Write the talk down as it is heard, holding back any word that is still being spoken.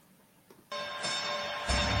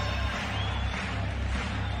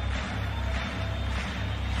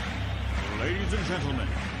Ladies and gentlemen,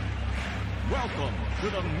 welcome to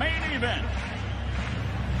the main event.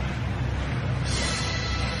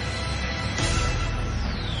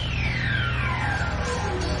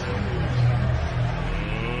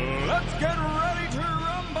 Let's get ready to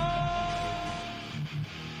rumble!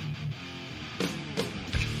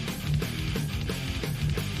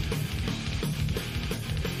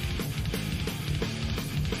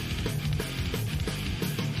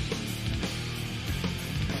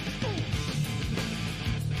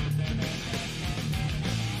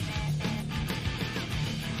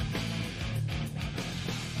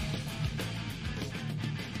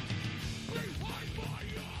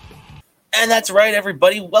 And that's right,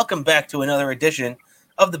 everybody. Welcome back to another edition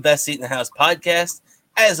of the Best Seat in the House podcast.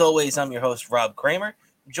 As always, I'm your host, Rob Cramer,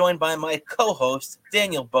 joined by my co-host,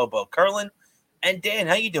 Daniel Bobo Curlin. And Dan,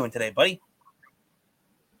 how you doing today, buddy?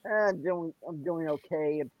 I'm doing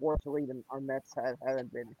okay. Unfortunately, our Mets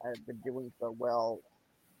haven't been doing so well.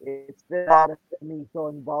 It's been out of me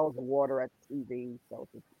throwing balls of water at the TV, so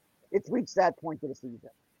it's reached that point of the season.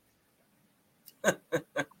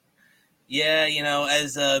 Yeah,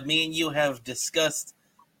 as me and you have discussed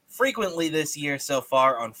frequently this year so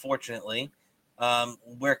far, unfortunately,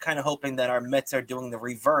 we're kind of hoping that our Mets are doing the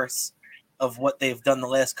reverse of what they've done the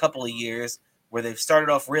last couple of years, where they've started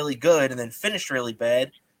off really good and then finished really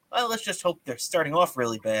bad. Well, let's just hope they're starting off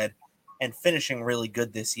really bad and finishing really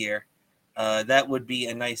good this year. That would be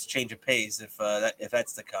a nice change of pace if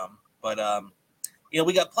that's to come. But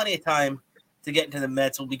we got plenty of time to get into the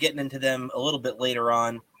Mets. We'll be getting into them a little bit later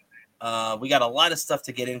on. We got a lot of stuff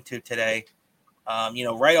to get into today.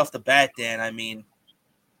 Right off the bat, Dan,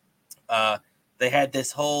 they had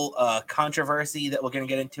this whole controversy that we're going to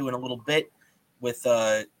get into in a little bit with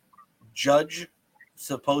Judge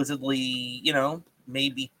supposedly,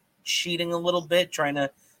 maybe cheating a little bit, trying to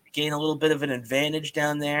gain a little bit of an advantage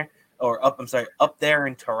down there, up there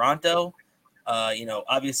in Toronto.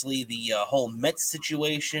 Obviously the whole Mets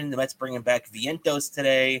situation, the Mets bringing back Vientos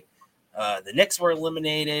today. The Knicks were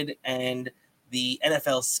eliminated, and the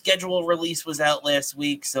NFL schedule release was out last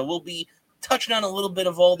week. So we'll be touching on a little bit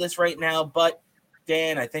of all this right now. But,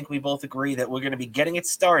 Dan, I think we both agree that we're going to be getting it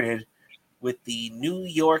started with the New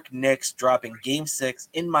York Knicks dropping Game 6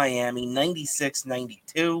 in Miami,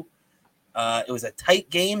 96-92. It was a tight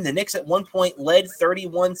game. The Knicks at one point led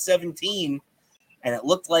 31-17, and it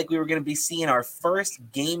looked like we were going to be seeing our first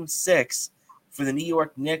Game 6 for the New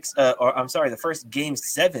York Knicks. The first Game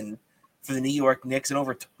 7 for the New York Knicks in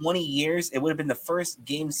over 20 years. It would have been the first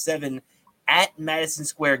Game 7 at Madison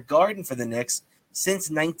Square Garden for the Knicks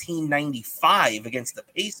since 1995 against the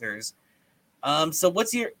Pacers. So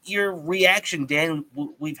what's your reaction, Dan?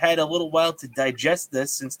 We've had a little while to digest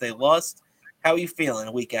this since they lost. How are you feeling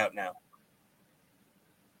a week out now?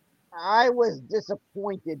 I was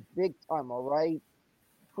disappointed big time, all right?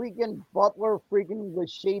 Freaking Butler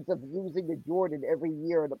was shades of losing to Jordan every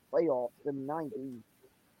year in the playoffs in the 90s.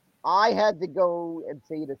 I had to go and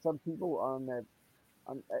say to some people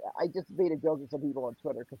I just made a joke with some people on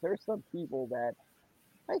Twitter because there's some people that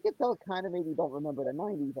I could tell kind of maybe don't remember the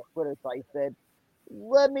 90s on Twitter. So I said,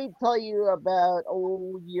 let me tell you about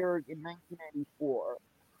old year in 1994.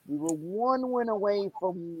 We were one win away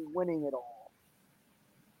from winning it all.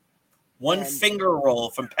 One finger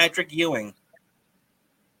roll from Patrick Ewing.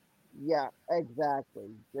 Yeah,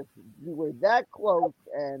 exactly. We were that close,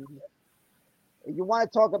 and if you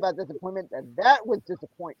want to talk about disappointment, and that was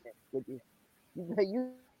disappointment.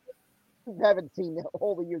 You haven't seen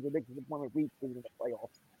all the years of big disappointment we've seen in the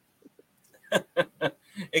playoffs.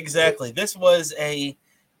 Exactly. It was a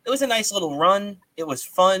nice little run. It was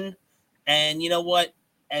fun, and you know what?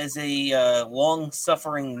 As a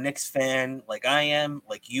long-suffering Knicks fan, like I am,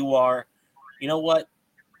 like you are, you know what?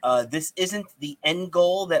 This isn't the end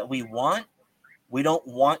goal that we want. We don't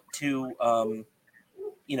want to,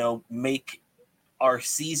 make our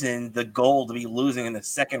season the goal to be losing in the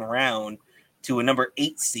second round to a number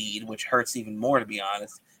 8 seed, which hurts even more, to be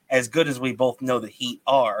honest. As good as we both know the Heat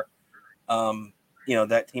are,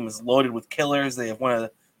 that team is loaded with killers. They have one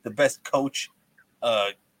of the best coach,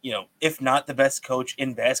 if not the best coach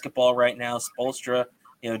in basketball right now, Spoelstra.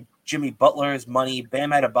 Jimmy Butler's money,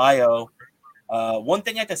 Bam Adebayo. One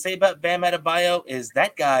thing I have to say about Bam Adebayo is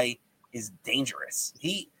that guy is dangerous.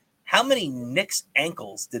 How many Knicks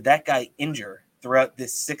ankles did that guy injure throughout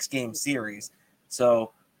this 6-game series?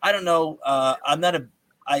 So I don't know. I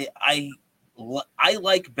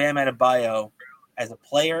like Bam Adebayo as a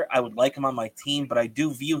player. I would like him on my team, but I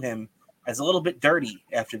do view him as a little bit dirty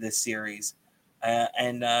after this series. You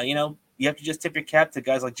have to just tip your cap to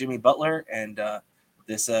guys like Jimmy Butler and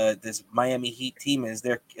this Miami Heat team as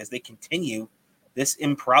they continue this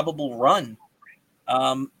improbable run.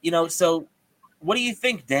 So what do you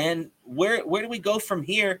think, Dan? Where do we go from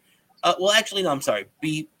here? Well, actually, no, I'm sorry.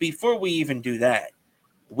 Before we even do that,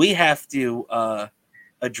 we have to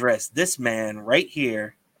address this man right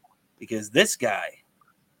here, because this guy,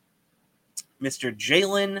 Mr.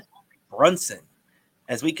 Jalen Brunson,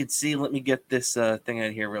 as we could see, let me get this thing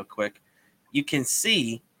out here real quick. You can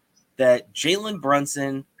see that Jalen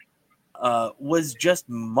Brunson was just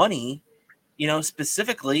money,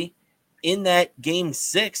 specifically in that game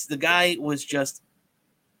 6. The guy was just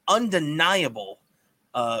undeniable.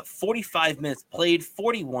 45 minutes played,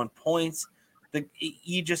 41 points.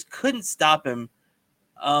 You just couldn't stop him.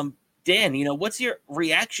 Dan, what's your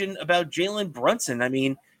reaction about Jalen Brunson? I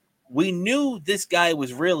mean, we knew this guy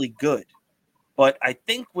was really good, but I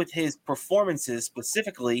think with his performances,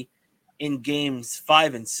 specifically in games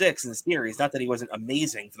 5 and 6 in the series, not that he wasn't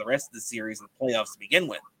amazing for the rest of the series and the playoffs to begin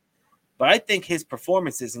with, but I think his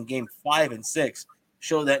performances in game 5 and 6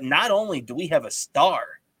 show that not only do we have a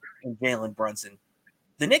star in Jalen Brunson,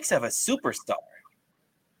 the Knicks have a superstar.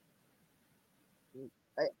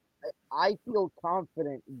 I feel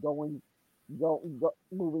confident moving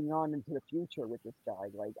on into the future with this guy.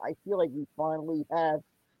 Like, I feel like we finally have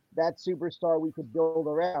that superstar we could build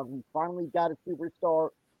around. We finally got a superstar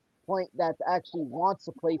point that actually wants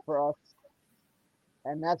to play for us,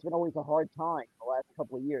 and that's been always a hard time the last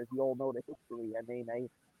couple of years. You all know the history. I mean,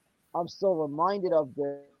 I'm still reminded of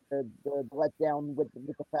the letdown with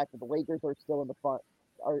the fact that the Lakers are still in the front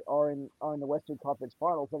are in the Western Conference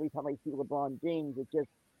Finals. Every time I see LeBron James,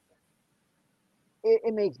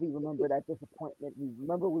 it makes me remember that disappointment.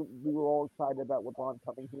 Remember we were all excited about LeBron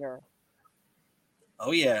coming here.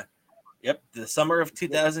 Oh yeah, yep, the summer of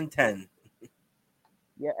 2010.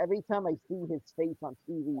 Yeah, every time I see his face on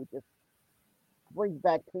TV, it just brings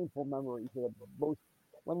back painful memories of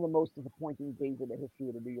one of the most disappointing days in the history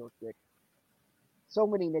of the New York Knicks. So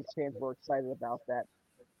many Knicks fans were excited about that.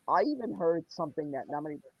 I even heard something that not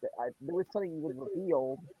many. There was something even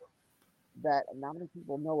revealed that not many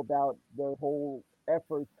people know about the whole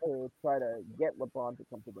effort to try to get LeBron to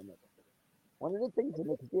come to the Knicks. One of the things the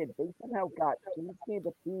Knicks did, they somehow got James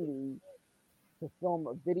Gandolfini to film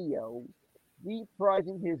a video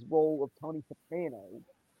reprising his role of Tony Soprano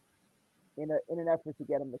in an effort to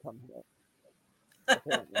get him to come here.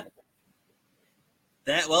 Apparently.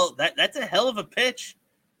 That's a hell of a pitch.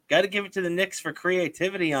 Got to give it to the Knicks for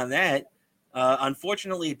creativity on that.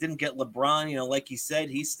 Unfortunately, it didn't get LeBron. Like you said,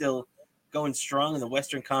 he's still going strong in the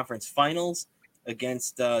Western Conference Finals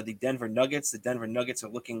against the Denver Nuggets. The Denver Nuggets are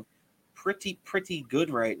looking pretty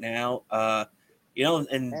good right now.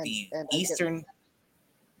 In the Eastern.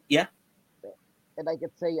 Yeah. And I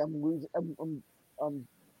could say I'm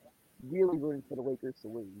really rooting for the Lakers to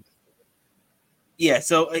lose. Yeah,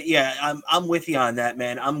 so I'm with you on that,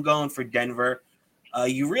 man. I'm going for Denver.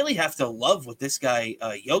 You really have to love what this guy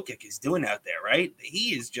Jokic is doing out there, right?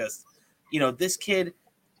 He is just, this kid.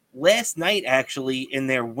 Last night, actually, in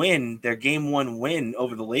their game 1 win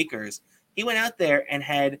over the Lakers, he went out there and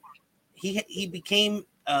he became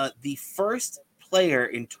the first player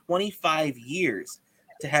in 25 years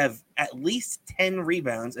to have at least 10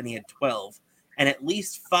 rebounds, and he had 12, and at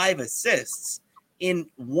least 5 assists in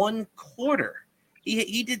one quarter.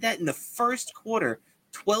 He did that in the first quarter,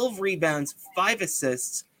 12 rebounds, 5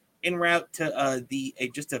 assists, en route to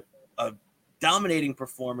just a dominating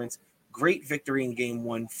performance. Great victory in game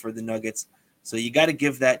 1 for the Nuggets. So you got to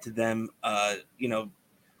give that to them.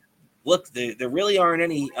 Look, there really aren't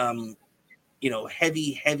any,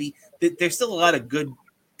 heavy. There's still a lot of good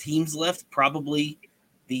teams left. Probably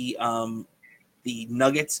the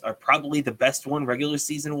Nuggets are probably the best one regular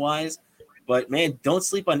season wise. But man, don't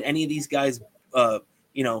sleep on any of these guys.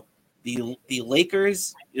 The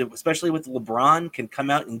Lakers, especially with LeBron, can come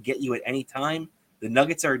out and get you at any time. The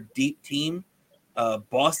Nuggets are a deep team.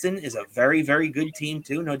 Boston is a very, very good team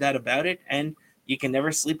too, no doubt about it. And you can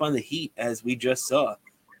never sleep on the Heat, as we just saw.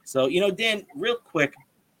 So, Dan, real quick,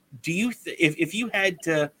 do you if you had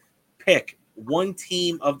to pick one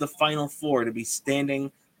team of the Final Four to be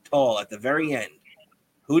standing tall at the very end,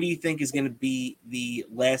 who do you think is going to be the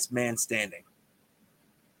last man standing?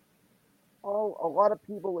 Oh, a lot of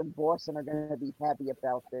people in Boston are going to be happy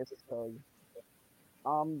about this because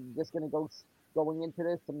I'm just going to going into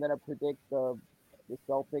this. I'm going to predict the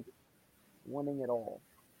Celtics winning it all.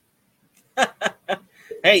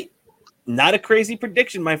 Hey, not a crazy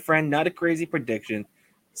prediction, my friend. Not a crazy prediction.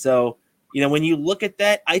 So, when you look at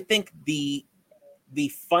that, I think the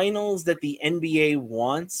finals that the NBA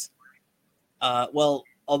wants,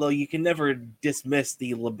 although you can never dismiss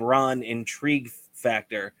the LeBron intrigue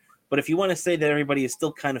factor, but if you want to say that everybody is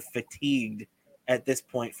still kind of fatigued at this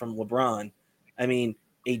point from LeBron. I mean,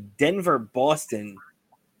 a Denver-Boston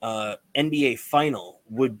NBA final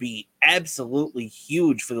would be absolutely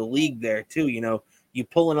huge for the league there too. You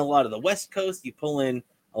pull in a lot of the West Coast, you pull in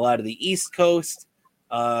a lot of the East Coast.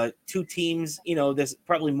 Two teams, there's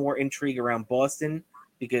probably more intrigue around Boston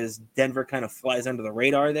because Denver kind of flies under the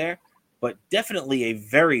radar there, but definitely a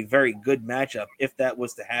very, very good matchup if that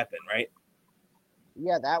was to happen, right?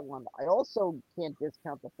 Yeah, that one. I also can't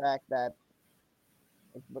discount the fact that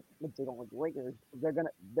if they don't like the Lakers, they're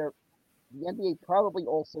the NBA probably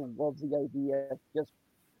also loves the idea just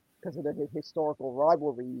because of the historical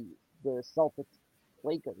rivalry, the Celtics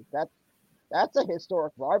Lakers. That's a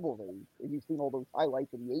historic rivalry. If you've seen all those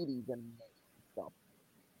highlights in the '80s and stuff.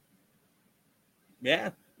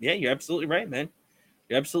 Yeah, you're absolutely right, man.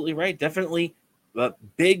 You're absolutely right. Definitely a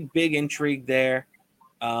big, big intrigue there.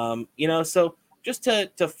 So just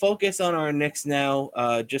to focus on our Knicks now,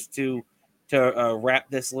 just to wrap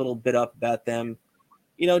this little bit up about them.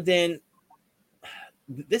 Dan,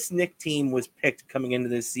 this Knick team was picked coming into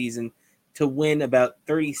this season to win about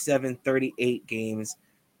 37, 38 games.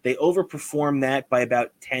 They overperformed that by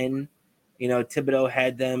about 10. Thibodeau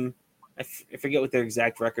had them, I forget what their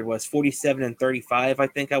exact record was, 47 and 35, I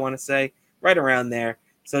think I want to say, right around there.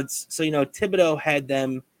 So Thibodeau had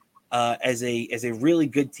them as a really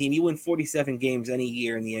good team. You win 47 games any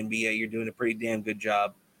year in the NBA, you're doing a pretty damn good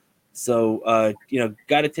job. So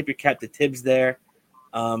got to tip your cap to Tibbs there.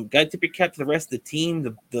 Got to tip your cap to the rest of the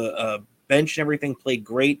team. The bench and everything played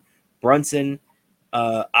great. Brunson,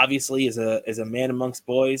 obviously, is a man amongst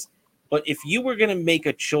boys. But if you were going to make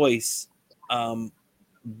a choice,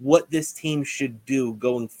 what this team should do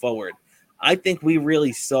going forward, I think we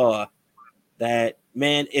really saw that,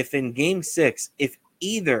 man, if in Game 6, if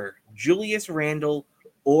either Julius Randle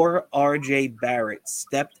or R.J. Barrett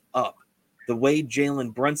stepped up the way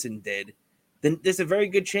Jalen Brunson did, then there's a very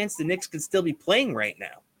good chance the Knicks could still be playing right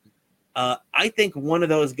now. I think one of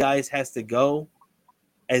those guys has to go.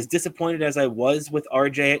 As disappointed as I was with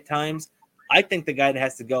RJ at times, I think the guy that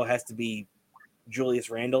has to go has to be Julius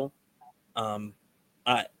Randle. I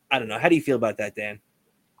don't know. How do you feel about that, Dan?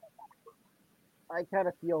 I kind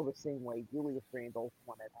of feel the same way. Julius Randle's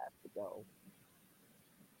one that has to go.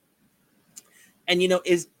 And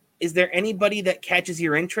is there anybody that catches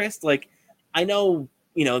your interest? Like, I know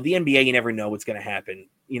the NBA. You never know what's going to happen.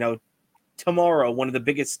 Tomorrow, one of the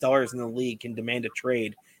biggest stars in the league can demand a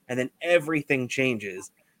trade, and then everything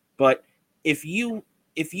changes. But if you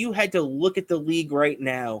had to look at the league right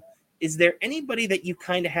now, is there anybody that you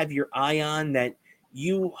kind of have your eye on that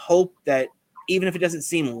you hope that, even if it doesn't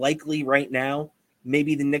seem likely right now,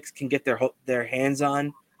 maybe the Knicks can get their hands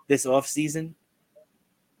on this offseason?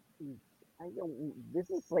 I don't. This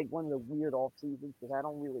is like one of the weird off seasons because I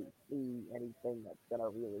don't really see anything that's gonna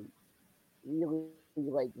really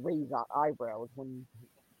like raise eyebrows when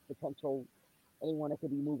potential anyone that could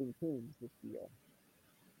be moving teams this year.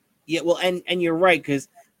 Yeah, well, and you're right, because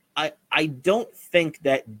I don't think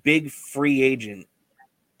that big free agent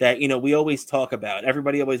that we always talk about.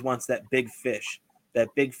 Everybody always wants that big fish, that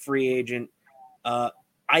big free agent. Uh,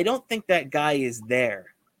 I don't think that guy is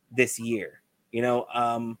there this year.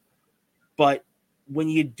 But when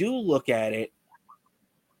you do look at it,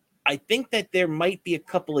 I think that there might be a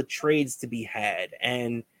couple of trades to be had,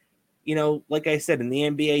 and like I said, in the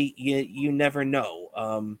NBA, you never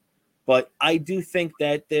know. But I do think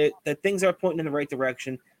that that things are pointing in the right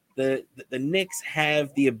direction. The Knicks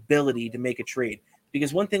have the ability to make a trade,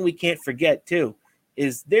 because one thing we can't forget too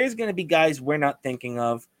is there's going to be guys we're not thinking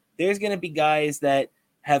of. There's going to be guys that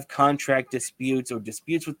have contract disputes or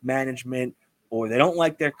disputes with management, or they don't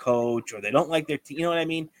like their coach, or they don't like their team. You know what I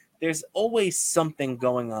mean? There's always something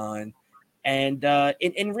going on, and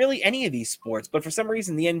in really any of these sports. But for some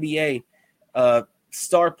reason, the NBA,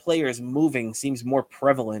 star players moving seems more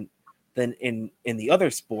prevalent than in the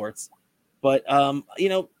other sports. But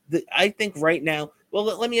I think right now. Well,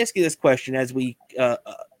 let me ask you this question as we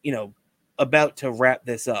about to wrap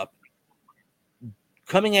this up.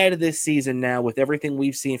 Coming out of this season now, with everything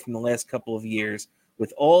we've seen from the last couple of years,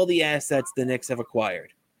 with all the assets the Knicks have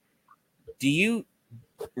acquired, do you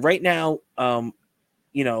right now, the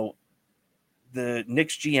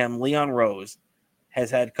Knicks GM, Leon Rose,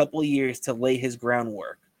 has had a couple of years to lay his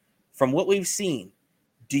groundwork. From what we've seen,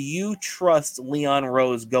 do you trust Leon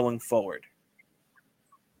Rose going forward?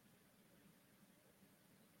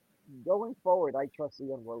 Going forward, I trust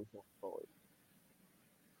Leon Rose going forward.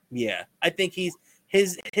 Yeah, I think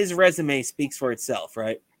his resume speaks for itself,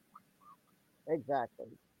 right? Exactly.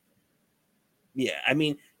 Yeah, I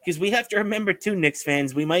mean, because we have to remember too, Knicks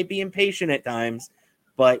fans, we might be impatient at times,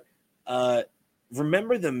 but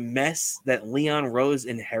remember the mess that Leon Rose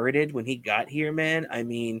inherited when he got here, man? I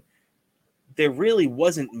mean, there really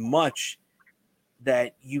wasn't much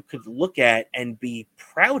that you could look at and be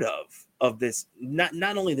proud of this,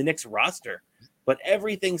 not only the Knicks roster, but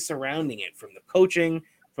everything surrounding it, from the coaching,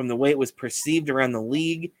 from the way it was perceived around the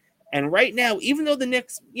league. And right now, even though the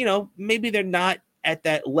Knicks, maybe they're not at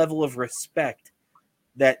that level of respect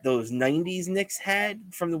that those 90s Knicks had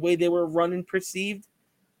from the way they were run and perceived,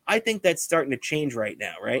 I think that's starting to change right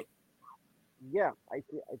now, right? Yeah, I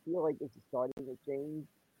feel like this is starting to change,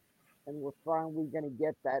 and we're finally gonna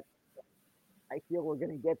get that. I feel we're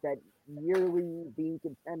gonna get that yearly being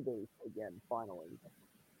contenders again, finally.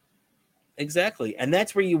 Exactly. And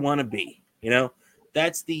that's where you want to be.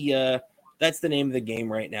 That's the name of the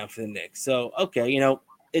game right now for the Knicks. So, okay,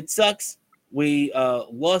 it sucks. We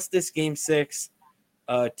lost this game 6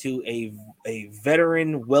 to a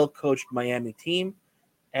veteran, well-coached Miami team,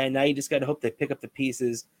 and now you just got to hope they pick up the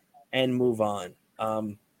pieces and move on.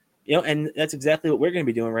 And that's exactly what we're going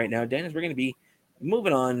to be doing right now, Dennis. We're going to be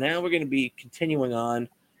moving on. Now we're going to be continuing on,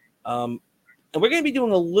 and we're going to be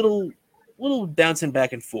doing a little bouncing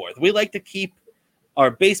back and forth. We like to keep our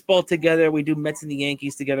baseball together. We do Mets and the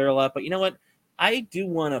Yankees together a lot, but you know what? I do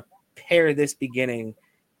want to pair this beginning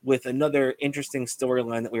with another interesting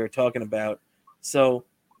storyline that we were talking about. So,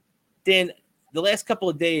 Dan, the last couple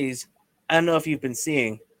of days, I don't know if you've been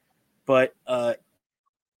seeing, but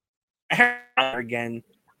again,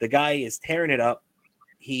 the guy is tearing it up.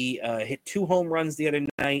 He hit 2 home runs the other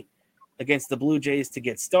night against the Blue Jays to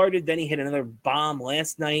get started. Then he hit another bomb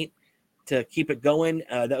last night to keep it going.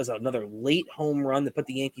 That was another late home run that put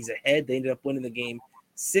the Yankees ahead. They ended up winning the game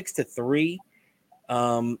 6-3.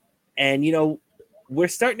 And we're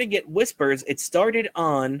starting to get whispers. It started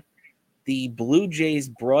on the Blue Jays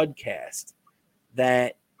broadcast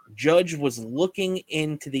that Judge was looking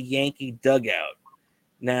into the Yankee dugout.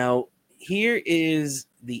 Now, here is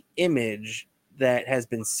the image that has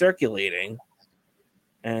been circulating.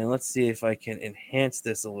 And let's see if I can enhance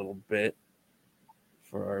this a little bit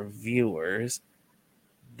for our viewers.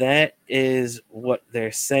 That is what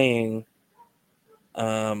they're saying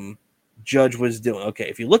Judge was doing. Okay,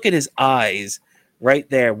 if you look at his eyes right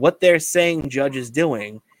there, what they're saying Judge is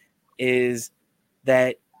doing is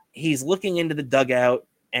that he's looking into the dugout,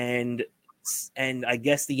 and I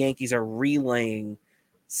guess the Yankees are relaying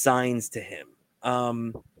signs to him.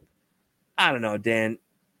 I don't know, Dan.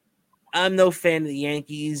 I'm no fan of the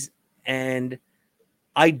Yankees, and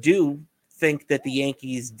I do think that the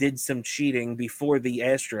Yankees did some cheating before the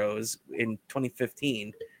Astros in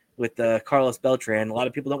 2015 with Carlos Beltran. A lot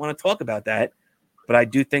of people don't want to talk about that, but I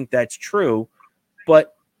do think that's true.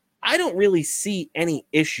 But I don't really see any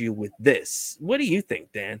issue with this. What do you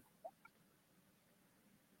think, Dan?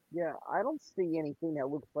 Yeah, I don't see anything that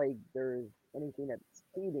looks like there's anything that's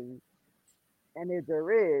cheating, and if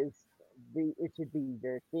there is, it should be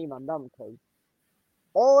the shame on them, because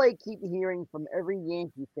all I keep hearing from every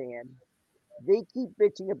Yankee fan, they keep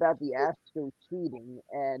bitching about the Astros cheating,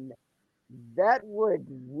 and that would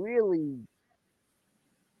really,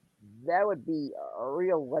 that would be a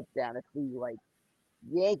real letdown if we, like,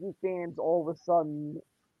 Yankee fans, all of a sudden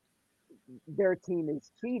their team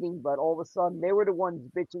is cheating, but all of a sudden they were the ones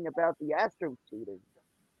bitching about the Astros cheating.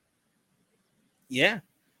 Yeah,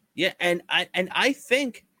 yeah, and I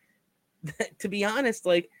think that, to be honest,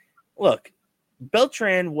 like, look,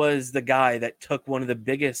 Beltran was the guy that took one of the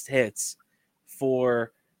biggest hits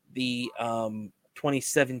for the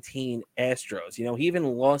 2017 Astros. He even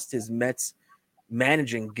lost his Mets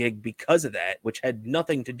managing gig because of that, which had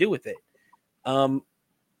nothing to do with it.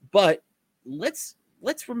 But let's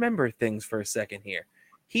remember things for a second here.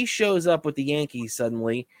 He shows up with the Yankees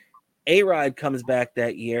suddenly. A-Rod comes back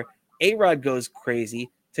that year. A-Rod goes crazy.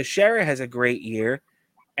 Teixeira has a great year.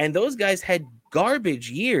 And those guys had garbage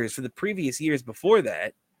years for the previous years before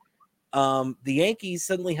that. The Yankees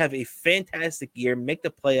suddenly have a fantastic year, make the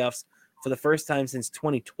playoffs for the first time since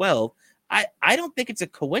 2012. I don't think it's a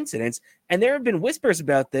coincidence. And there have been whispers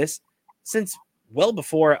about this since well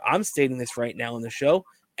before I'm stating this right now on the show,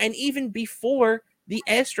 and even before the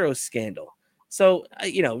Astros scandal. So,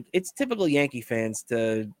 it's typical Yankee fans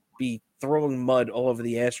to be throwing mud all over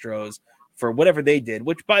the Astros for whatever they did,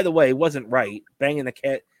 which, by the way, wasn't right. Banging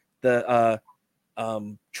the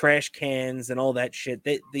trash cans and all that shit.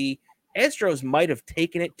 The Astros might have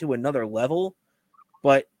taken it to another level,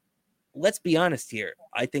 but let's be honest here.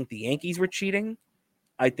 I think the Yankees were cheating.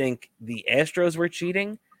 I think the Astros were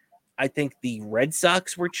cheating. I think the Red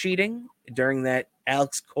Sox were cheating during that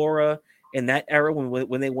Alex Cora in that era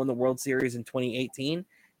when they won the World Series in 2018.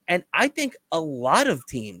 And I think a lot of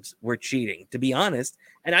teams were cheating, to be honest.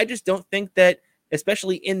 And I just don't think that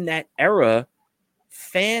especially in that era,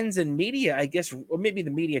 fans and media, I guess, or maybe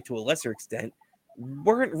the media to a lesser extent,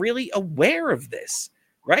 weren't really aware of this,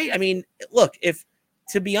 right? I mean, look,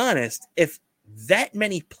 to be honest, if that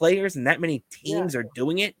many players and that many teams are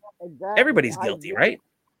doing it, exactly. everybody's I guilty, agree. right?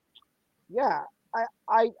 Yeah,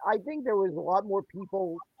 I think there was a lot more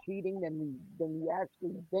people cheating than we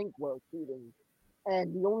actually think were cheating,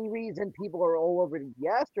 and the only reason people are all over the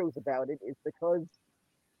Astros about it is because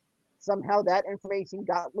somehow that information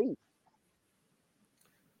got leaked.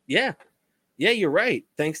 Yeah. Yeah, you're right.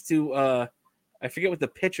 Thanks to I forget what the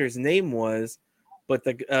pitcher's name was, but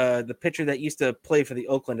the pitcher that used to play for the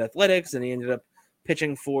Oakland Athletics, and he ended up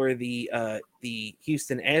pitching for the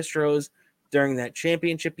Houston Astros during that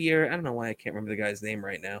championship year. I don't know why I can't remember the guy's name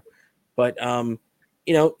right now, but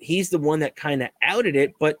he's the one that kind of outed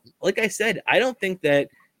it. But like I said, I don't think that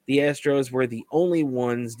the Astros were the only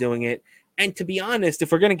ones doing it. And to be honest,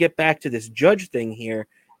 if we're going to get back to this Judge thing here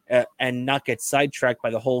and not get sidetracked by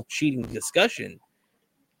the whole cheating discussion,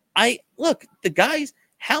 the guys,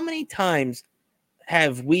 how many times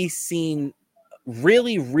have we seen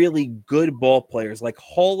really, really good ball players, like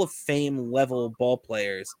Hall of Fame level ball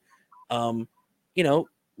players, um,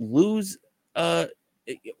 lose, or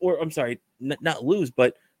I'm sorry, not lose,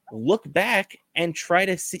 but look back and try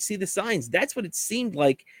to see the signs? That's what it seemed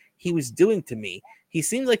like he was doing to me. He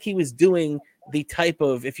seemed like he was doing the type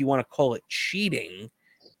of, if you want to call it cheating,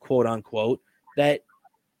 quote unquote, that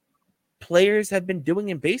players have been doing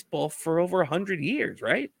in baseball for over 100 years,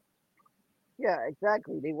 right? Yeah,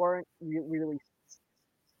 exactly. They weren't really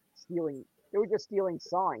stealing. They were just stealing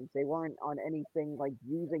signs. They weren't on anything like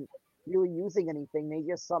using anything. They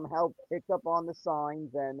just somehow picked up on the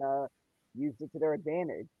signs and used it to their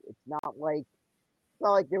advantage. It's not like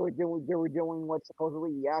they were doing what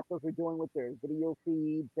supposedly the Astros were doing with their video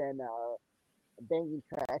feeds and banging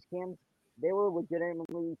trash cans. They were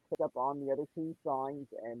legitimately pick up on the other team's signs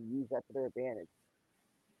and use that to their advantage.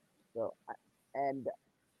 So, and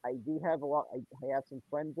I do have I have some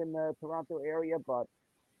friends in the Toronto area, but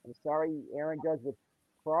I'm sorry, Aaron Judge was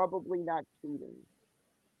probably not cheating.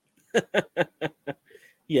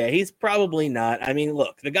 Yeah, he's probably not. I mean,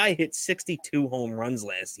 look, the guy hit 62 home runs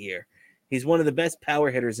last year. He's one of the best power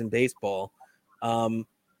hitters in baseball. I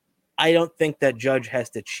don't think that Judge has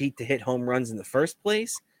to cheat to hit home runs in the first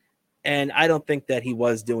place, and I don't think that he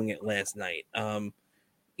was doing it last night. And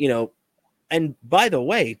by the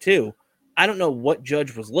way, too, I don't know what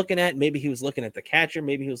Judge was looking at. Maybe he was looking at the catcher.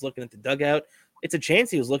 Maybe he was looking at the dugout. It's a chance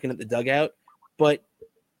he was looking at the dugout, but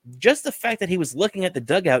just the fact that he was looking at the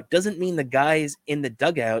dugout doesn't mean the guys in the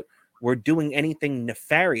dugout were doing anything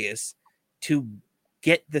nefarious to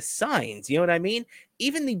get the signs. You know what I mean?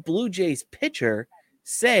 Even the Blue Jays pitcher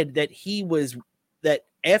said that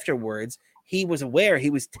afterwards he was aware he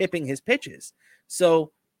was tipping his pitches.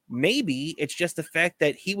 So maybe it's just the fact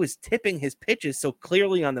that he was tipping his pitches so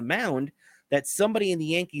clearly on the mound that somebody in the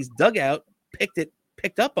Yankees dugout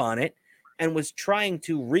picked up on it and was trying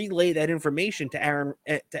to relay that information to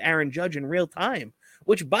Aaron Judge in real time,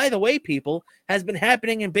 which, by the way, people, has been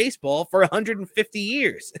happening in baseball for 150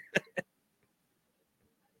 years.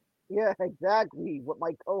 Yeah, exactly. What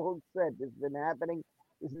my co-host said. This has been happening.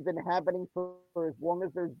 This has been happening for as long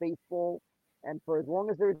as there's baseball, and for as long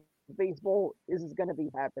as there's baseball, this is going to be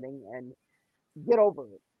happening. And get over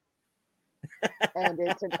it. And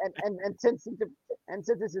it's and since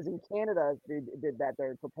this is in Canada, that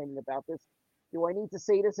they're complaining about this. Do I need to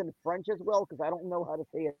say this in French as well? Because I don't know how to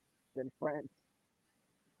say it in French.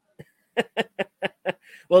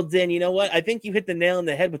 Well, Dan, you know what? I think you hit the nail on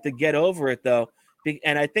the head with the "Get Over It," though,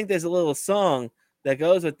 and I think there's a little song that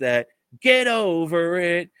goes with that. Get over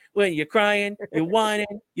it when you're crying, you're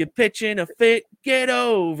whining, you're pitching a fit. Get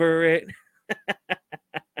over it.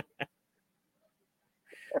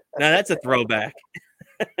 Now that's a throwback.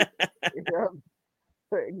 Yeah,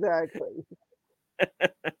 exactly.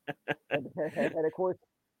 And of course,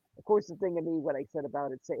 the thing to me, what I said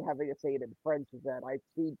about it, having to say it in French, is that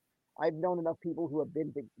I've known enough people who have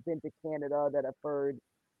been to Canada that have heard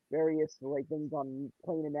various like things on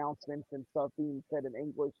plane announcements and stuff being said in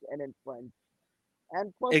English and in French.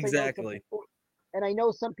 And plus, Exactly. I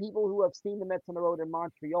know some people who have seen the Mets on the road in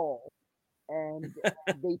Montreal, and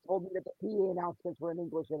they told me that the PA announcements were in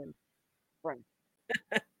English and in French.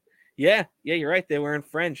 Yeah, you're right. They were in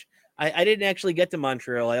French. I didn't actually get to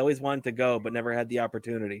Montreal. I always wanted to go, but never had the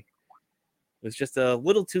opportunity. It was just a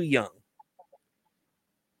little too young.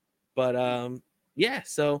 But yeah.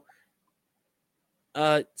 So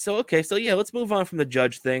okay. So yeah, let's move on from the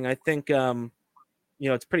Judge thing. I think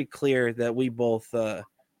it's pretty clear that we both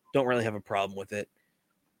don't really have a problem with it.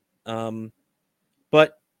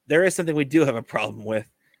 But there is something we do have a problem with,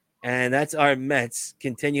 and that's our Mets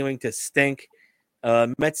continuing to stink.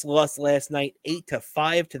 Mets lost last night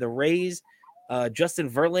 8-5 to the Rays. Justin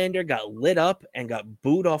Verlander got lit up and got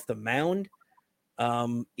booed off the mound.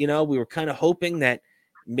 We were kind of hoping that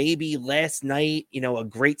maybe last night, a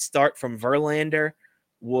great start from Verlander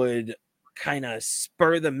would kind of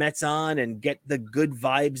spur the Mets on and get the good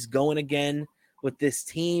vibes going again with this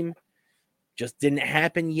team. Just didn't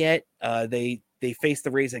happen yet. They face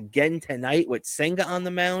the Rays again tonight with Senga on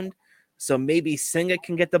the mound. So maybe Senga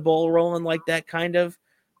can get the ball rolling like that kind of.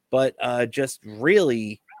 But just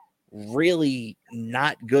really, really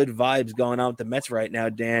not good vibes going on with the Mets right now,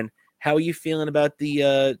 Dan. How are you feeling about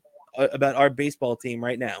about our baseball team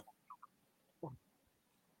right now?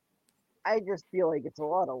 I just feel like it's a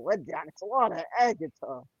lot of letdown. It's a lot of egg.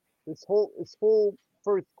 This whole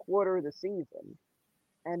first quarter of the season,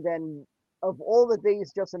 and then of all the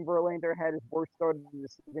days Justin Verlander had his worst start of the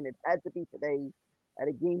season, it had to be today at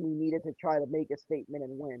a game we needed to try to make a statement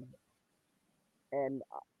and win. And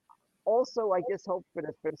also, I just hope for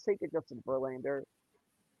the sake of Justin Verlander,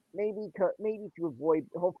 maybe to avoid.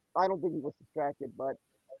 I don't think he was distracted, but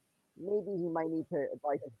maybe he might need to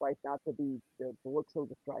advise his wife not to look so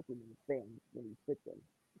distracting in the stands when he's pitching.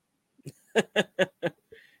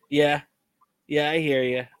 Yeah, I hear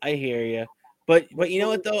you. But you know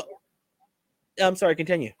what though? I'm sorry.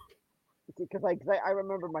 Continue. Because I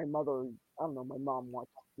remember my mother. I don't know. My mom watched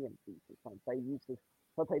CNC sometimes. I used to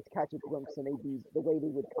sometimes catch a glimpse, and they'd be the way they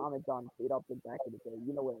would comment on Kate Upton back in the day.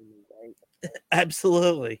 You know what I mean, right?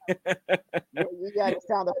 Absolutely. Yeah, you got a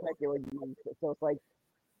sound effect they would use. So it's like,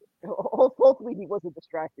 hopefully he wasn't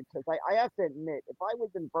distracted. Because I have to admit, if I was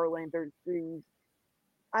in Verlander's shoes,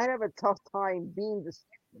 I'd have a tough time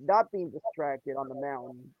not being distracted on the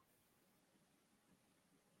mound.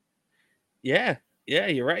 Yeah,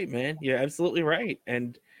 you're right, man. You're absolutely right.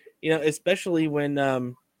 And especially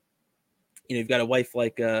when you've got a wife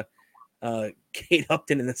like Kate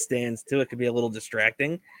Upton in the stands too, it could be a little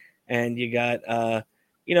distracting. And you got a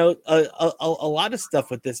lot of stuff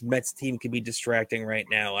with this Mets team can be distracting right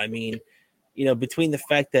now. I mean, between the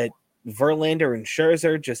fact that Verlander and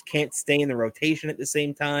Scherzer just can't stay in the rotation at the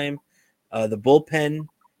same time, the bullpen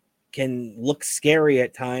can look scary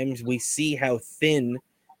at times. We see how thin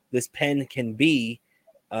this pen can be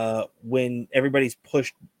when everybody's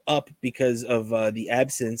pushed up because of the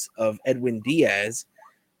absence of Edwin Diaz.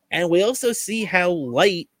 And we also see how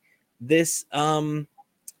light this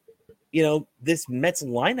this Mets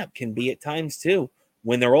lineup can be at times too.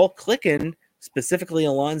 When they're all clicking, specifically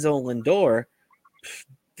Alonso and Lindor,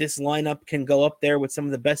 this lineup can go up there with some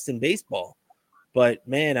of the best in baseball. But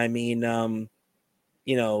man, I mean,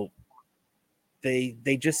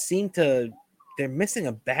 they just seem to they're missing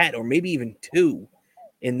a bat or maybe even two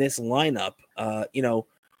in this lineup. You're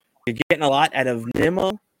getting a lot out of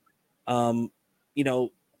Nimmo. Um,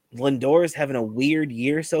 Lindor's having a weird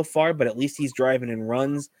year so far, but at least he's driving in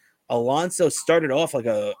runs. Alonso started off like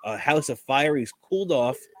a house of fire. He's cooled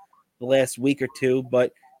off the last week or two,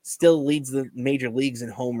 but still leads the major leagues in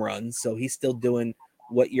home runs. So he's still doing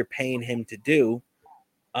what you're paying him to do.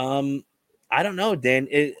 I don't know, Dan.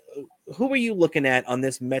 Who are you looking at on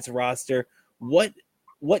this Mets roster? What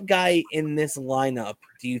guy in this lineup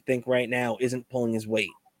do you think right now isn't pulling his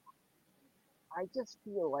weight? I just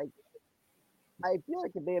feel like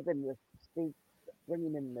it may have been a mistake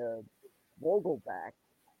bringing in the Vogel back.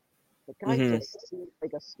 The guy Mm-hmm. just seems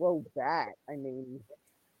like a slow bat. I mean,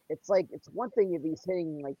 it's one thing if he's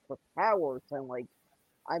hitting like for power, so like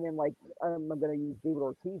I'm gonna use David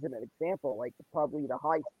Ortiz as an example, like probably the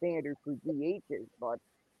high standard for DHs, but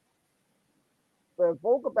the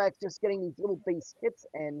Vogelback's just getting these little base hits,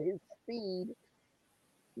 and his speed,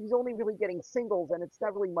 he's only really getting singles, and it's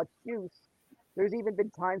not really much use. There's even been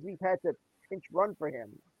times we've had to pinch run for him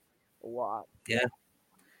a lot. Yeah.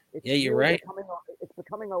 It's Yeah, you're really right.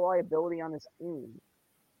 becoming a liability on this team.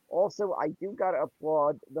 Also, I do gotta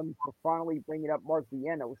applaud them for finally bringing up Mark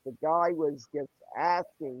Vientos. The guy was just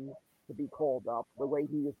asking to be called up the way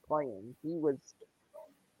he was playing. He's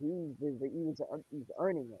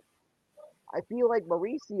earning it. I feel like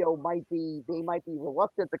they might be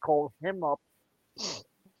reluctant to call him up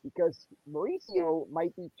because Mauricio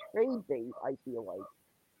might be trade bait. I feel like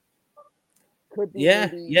could be Yeah,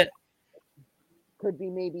 maybe yeah, could be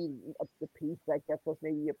maybe the piece that gets us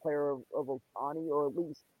maybe a player of Otani, or at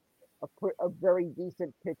least a very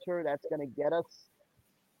decent pitcher that's gonna get us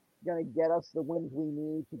the wins we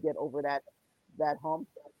need to get over that hump.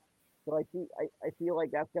 So I feel like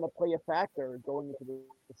that's gonna play a factor going into the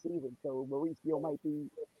season. So Mauricio might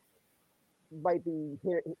be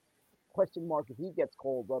here, question mark if he gets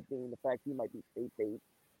called up, being the fact he might be state bait.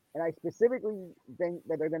 And I specifically think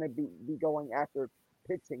that they're going to be going after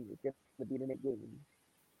pitching. It's going to be the big game,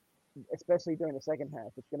 especially during the second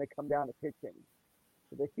half. It's going to come down to pitching.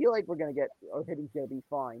 So they feel like we're going to get our hitting's going to be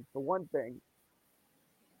fine. For one thing,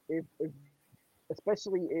 if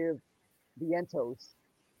especially if Vientos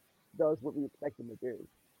does what we expect him to do.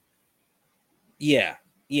 Yeah,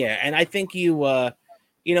 yeah, and I think to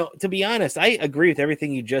be honest, I agree with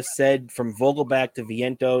everything you just said, from Vogelback to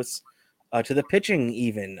Vientos, to the pitching.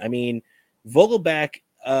 Even, I mean, Vogelback.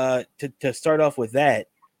 To start off with that,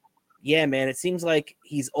 yeah, man, it seems like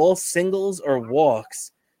he's all singles or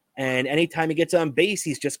walks, and anytime he gets on base,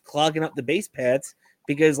 he's just clogging up the base paths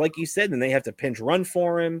because, like you said, then they have to pinch run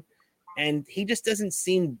for him, and he just doesn't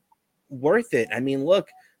seem worth it. I mean, look,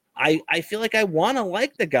 I feel like I want to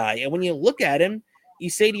like the guy, and when you look at him,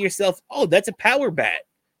 you say to yourself, "Oh, that's a power bat.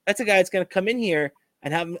 That's a guy that's going to come in here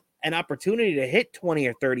and have an opportunity to hit 20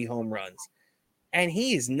 or 30 home runs." And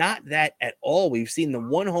he is not that at all. We've seen the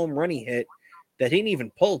one home run he hit that he didn't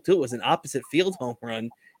even pull, too. It was an opposite field home run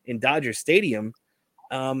in Dodger Stadium.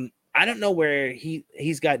 I don't know where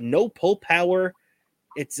he's got no pull power.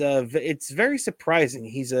 It's very surprising.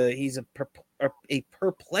 He's a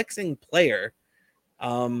perplexing player.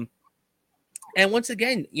 And once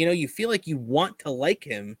again, you feel like you want to like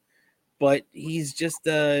him, but he's just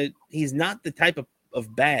he's not the type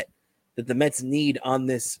of bat that the Mets need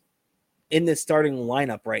in this starting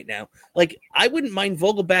lineup right now. Like, I wouldn't mind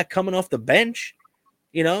Vogelback coming off the bench.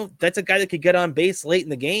 That's a guy that could get on base late in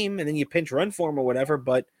the game and then you pinch run for him or whatever.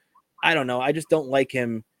 But I don't know. I just don't like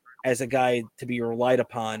him as a guy to be relied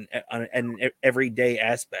upon on an everyday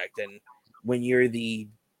aspect. And when you're the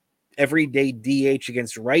everyday DH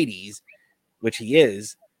against righties, which he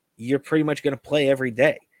is, you're pretty much going to play every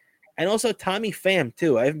day. And also Tommy Pham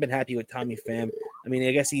too. I haven't been happy with Tommy Pham. I mean,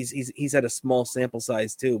 I guess he's had a small sample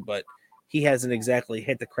size too, but he hasn't exactly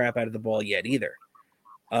hit the crap out of the ball yet either.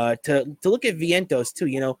 To look at Vientos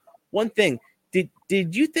too, one thing, did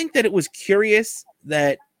you think that it was curious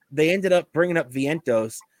that they ended up bringing up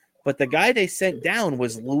Vientos, but the guy they sent down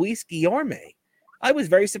was Luis Guillorme? I was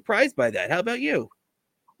very surprised by that. How about you?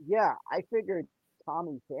 Yeah, I figured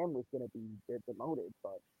Tommy Pham was going to be demoted,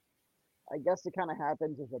 but I guess it kind of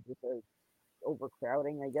happens as a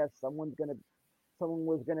overcrowding. I guess someone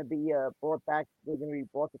was going to be brought back. They're going to be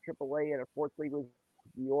brought to AAA, and unfortunately, was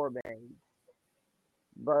Guillorme.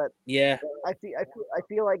 But Yeah, I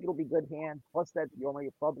feel like it'll be good hands. Plus, that Guillorme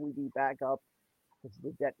will probably be back up because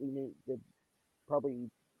the depth we need, probably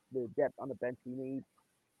the depth on the bench we need.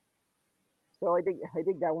 So I think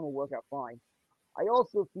that one will work out fine. I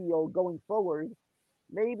also feel going forward,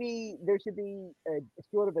 maybe there should be a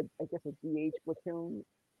sort of I guess a DH platoon.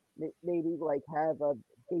 Maybe like have a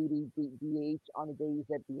Beatty DH on the days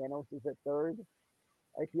that Vientos is at third.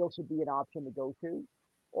 I feel should be an option to go to.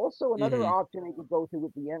 Also, another mm-hmm. option they could go to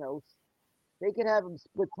with Vientos, they could have him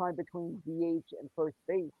split time between DH and first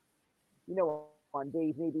base. On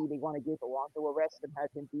days maybe they want to give Alonso a rest and have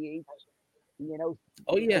him DH. Vientos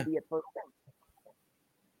Oh yeah, be at first base.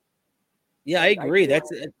 yeah, I And I agree. feel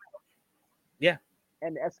That's it. Yeah.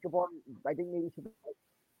 and Escobar, I think maybe should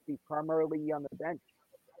be primarily on the bench.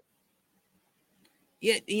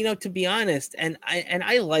 Yeah, to be honest, and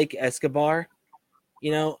I like Escobar.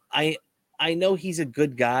 I know he's a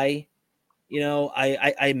good guy.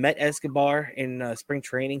 I met Escobar in spring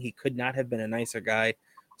training. He could not have been a nicer guy.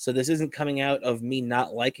 So this isn't coming out of me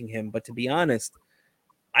not liking him. But to be honest,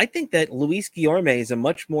 I think that Luis Guillorme is a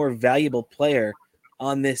much more valuable player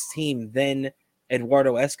on this team than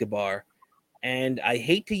Eduardo Escobar. And I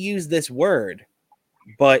hate to use this word,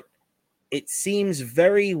 but it seems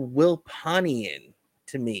very Wilponian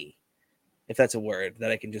to me, if that's a word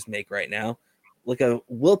that I can just make right now. Like a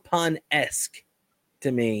Wilpon-esque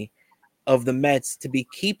to me of the Mets to be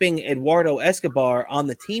keeping Eduardo Escobar on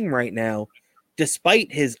the team right now,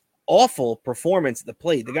 despite his awful performance at the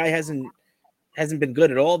plate. The guy hasn't been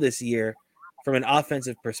good at all this year from an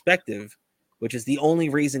offensive perspective, which is the only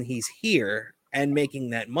reason he's here and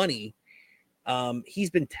making that money. He's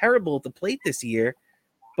been terrible at the plate this year,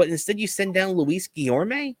 but instead you send down Luis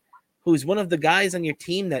Guillorme, who's one of the guys on your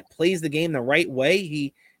team that plays the game the right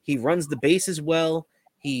way. He runs the bases well.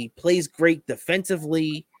 He plays great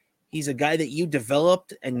defensively. He's a guy that you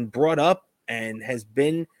developed and brought up and has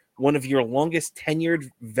been one of your longest tenured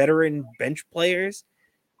veteran bench players.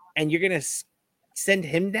 And you're going to send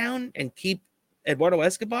him down and keep Eduardo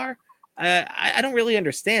Escobar? I don't really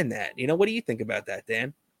understand that. What do you think about that,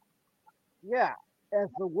 Dan? Yeah, as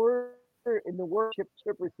the word in the word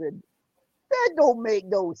Chipper said, that don't make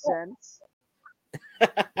no sense.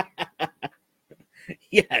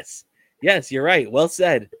 Yes, you're right. Well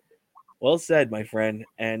said. Well said, my friend.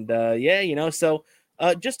 And so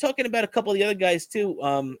just talking about a couple of the other guys too.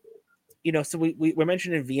 So we're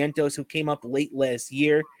mentioning Vientos, who came up late last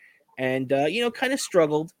year, and kind of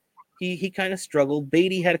struggled. He kind of struggled.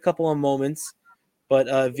 Beatty had a couple of moments, but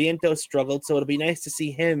Vientos struggled. So it'll be nice to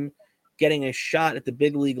see him getting a shot at the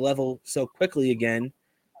big league level so quickly again.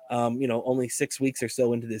 Only 6 weeks or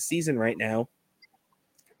so into this season right now.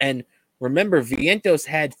 And remember, Vientos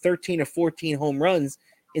had 13 or 14 home runs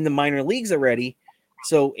in the minor leagues already.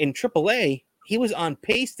 So in AAA, he was on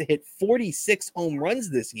pace to hit 46 home runs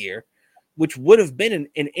this year, which would have been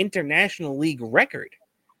an international league record,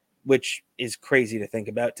 which is crazy to think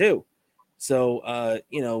about too. So,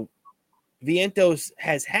 Vientos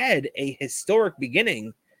has had a historic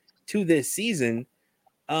beginning to this season.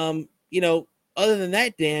 Other than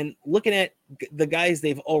that, Dan, looking at the guys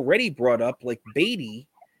they've already brought up, like Beatty,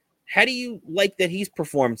 how do you like that he's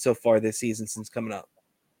performed so far this season since coming up?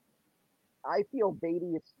 I feel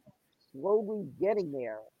Beatty is slowly getting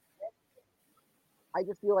there. I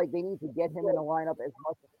just feel like they need to get him in the lineup as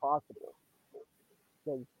much as possible,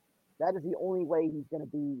 because that is the only way he's going to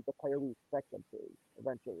be the player we expect him to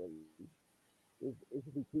eventually. Is if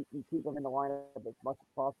we keep him in the lineup as much as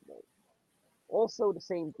possible. Also, the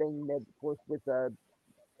same thing that, of course, with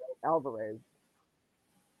Alvarez.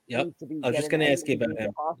 Yep. Needs to be I was just going to ask you about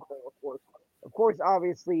him. Possible, of course,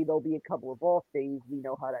 obviously there'll be a couple of off days. We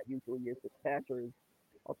know how that usually is with catchers.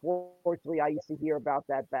 Unfortunately, I used to hear about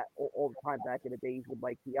that back all the time back in the days with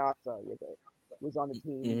Mike Piazza was on the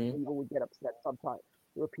team. Mm-hmm. People would get upset sometimes.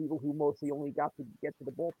 There were people who mostly only got to get to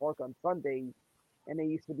the ballpark on Sundays, and they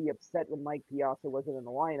used to be upset when Mike Piazza wasn't in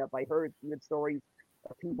the lineup. I heard even stories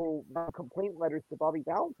of people complaint letters to Bobby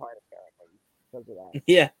Valentine apparently because of that.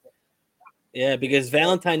 Yeah. Yeah, because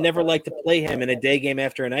Valentine never liked to play him in a day game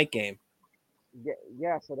after a night game.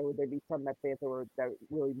 Yeah. So there'd be some Met fans that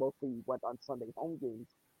really mostly went on Sunday home games,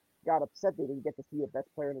 got upset they didn't get to see the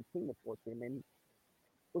best player in the team, unfortunately. And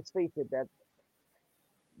let's face it, that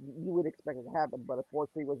you would expect it to happen, but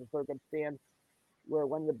unfortunately, it was a circumstance where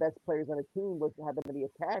one of the best players on the team happened to be a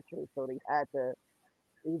catcher, so they had to.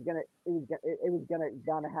 It was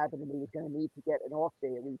gonna happen, and he was gonna need to get an off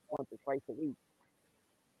day at least once or twice a week.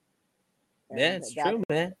 And yeah, it's true,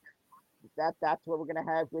 man. That's what we're gonna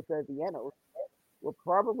have with Vientos. We're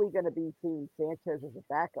probably gonna be seeing Sanchez as a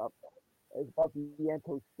backup, as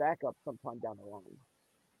Vientos' backup sometime down the line.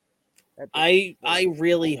 I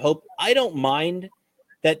really hope. I don't mind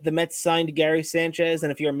that the Mets signed Gary Sanchez,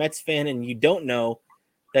 and if you're a Mets fan and you don't know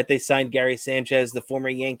that they signed Gary Sanchez, the former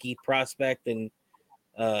Yankee prospect and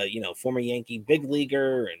former Yankee big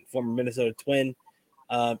leaguer and former Minnesota Twin,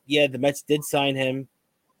 the Mets did sign him.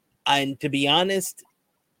 And to be honest,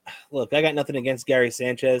 look, I got nothing against Gary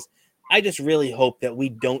Sanchez. I just really hope that we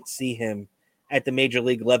don't see him at the major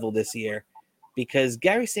league level this year, because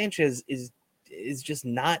Gary Sanchez is just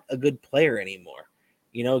not a good player anymore.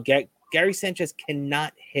 Gary Sanchez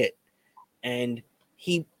cannot hit, and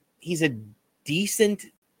he's a decent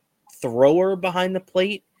thrower behind the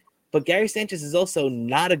plate, but Gary Sanchez is also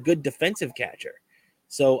not a good defensive catcher.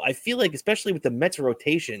 So I feel like, especially with the Mets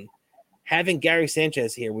rotation, having Gary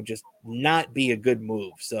Sanchez here would just not be a good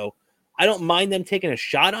move. So I don't mind them taking a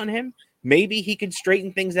shot on him. Maybe he could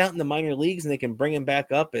straighten things out in the minor leagues and they can bring him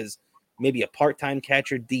back up as maybe a part-time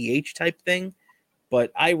catcher DH type thing.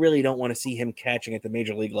 But I really don't want to see him catching at the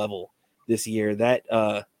major league level this year.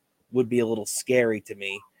 That would be a little scary to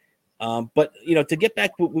me. But to get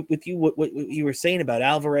back with you, what you were saying about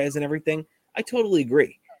Alvarez and everything, I totally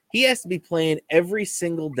agree. He has to be playing every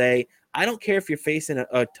single day. I don't care if you're facing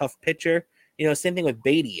a tough pitcher. Same thing with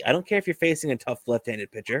Beatty. I don't care if you're facing a tough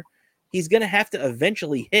left-handed pitcher. He's going to have to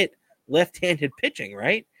eventually hit left-handed pitching,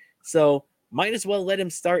 right? So might as well let him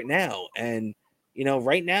start now. And,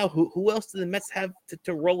 right now, who else do the Mets have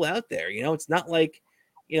to roll out there? It's not like,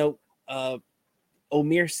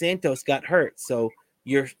 Omir Santos got hurt. So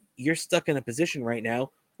you're stuck in a position right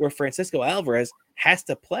now where Francisco Alvarez has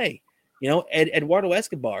to play. Eduardo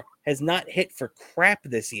Escobar has not hit for crap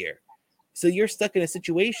this year. So you're stuck in a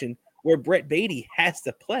situation where Brett Beatty has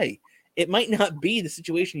to play. It might not be the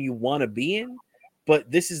situation you want to be in, but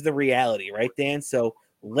this is the reality, right, Dan? So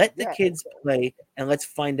let the kids play and let's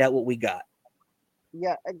find out what we got.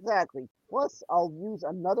 Yeah, exactly. Plus, I'll use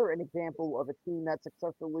an example of a team that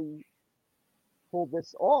successfully pulled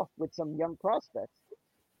this off with some young prospects.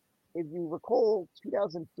 If you recall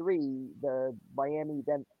 2003, the Miami,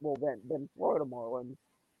 then Florida Marlins,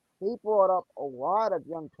 they brought up a lot of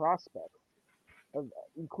young prospects,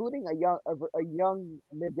 including a young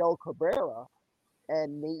Miguel Cabrera,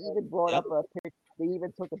 and they even They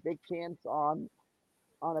even took a big chance on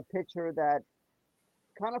a pitcher that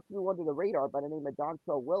kind of flew under the radar by the name of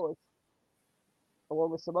Dontrell Willis,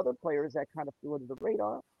 along with some other players that kind of flew under the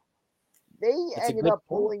radar. They That's a ended good up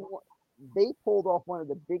point. they pulled off one of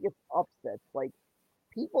the biggest upsets. Like,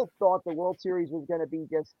 people thought the World Series was going to be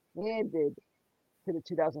just handed to the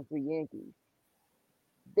 2003 Yankees.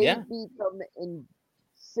 They Yeah. beat them in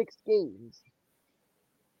 6 games.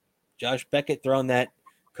 Josh Beckett throwing that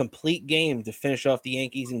complete game to finish off the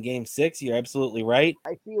Yankees in Game 6. You're absolutely right.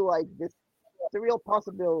 I feel like this is a real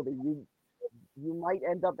possibility. You might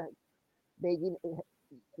end up making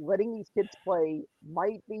letting these kids play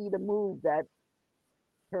might be the move that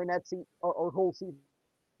turn that season or whole season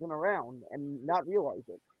around and not realize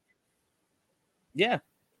it. Yeah,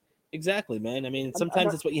 exactly, man. I mean, sometimes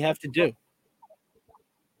Another that's what you have to do.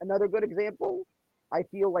 another good example, I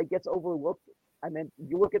feel like gets overlooked. I mean,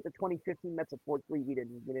 you look at the 2015 Mets of 4-3. We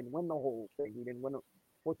didn't win the whole thing. We didn't win.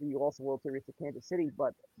 4-3. We lost the World Series to Kansas City,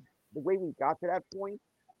 but the way we got to that point,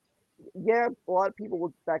 yeah, a lot of people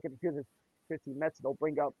look back at the 2015 Mets and they'll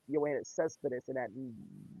bring up Yoenis Cespedes and that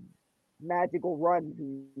magical run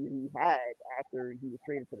he had after he was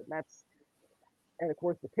traded to the Mets, and of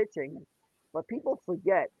course the pitching. But people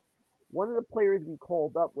forget one of the players we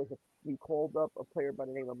called up a player by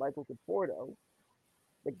the name of Michael Conforto.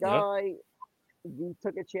 The Yep. guy, we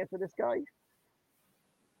took a chance with this guy.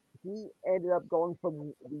 He ended up going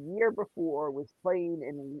from the year before, was playing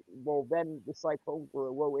in, well, then the Cyclones were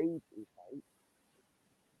a low A.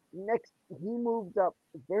 Next, he moved up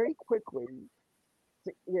very quickly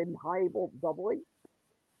in high double A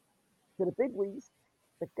to the big leagues.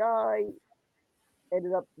 The guy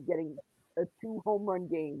ended up getting a 2 home run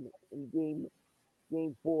game in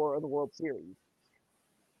game 4 of the World Series.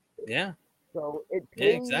 Yeah. So it Yeah,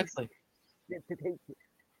 pays exactly. to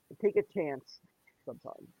take a chance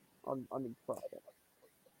sometimes on these prospects.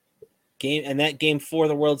 That Game 4 of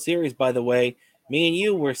the World Series, by the way, me and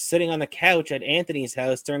you were sitting on the couch at Anthony's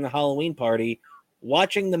house during the Halloween party,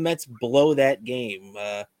 watching the Mets blow that game.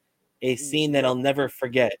 A scene that Yep, I'll never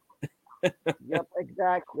forget. yep,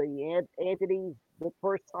 exactly. And Anthony, the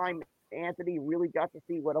first time Anthony really got to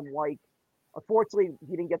see what I'm like. Unfortunately,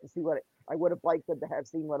 he didn't get to see what I would have liked him to have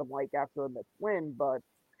seen what I'm like after a Mets win, but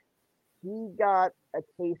he got a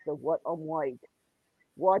taste of what I'm like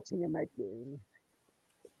watching a Met game.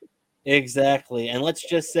 Exactly. And let's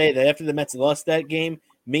just say that after the Mets lost that game,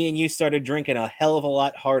 me and you started drinking a hell of a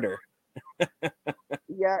lot harder.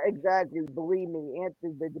 Yeah, exactly. Believe me,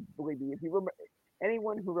 Anthony. Believe me. If you remember,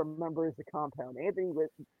 anyone who remembers the compound, Anthony was.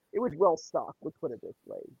 It was well stocked. Let's put it this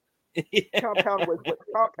way. Yeah, Compound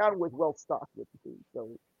was well stocked with the team.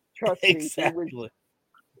 So trust me, it was. exactly.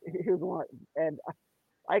 It was one, and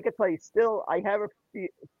I can tell you, still, I have a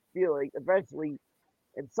feeling eventually,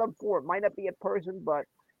 in some form, might not be in person, but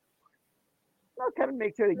I'll kind of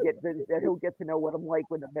make sure that he'll get to know what I'm like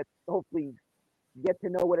when the Mets. Hopefully, get to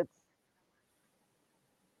know what it's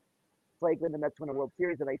like when the Mets win a World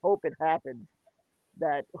Series, and I hope it happens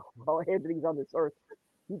that while Anthony's on this earth,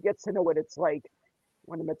 he gets to know what it's like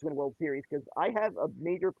when the Mets win a World Series. Because I have a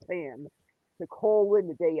major plan to call in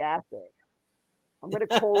the day after. I'm going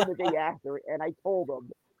to call in the day after, and I told him,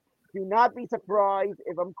 do not be surprised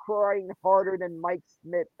if I'm crying harder than Mike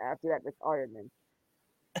Smith after that retirement.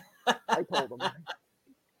 I told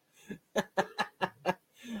him.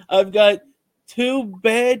 I've got two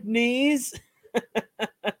bad knees,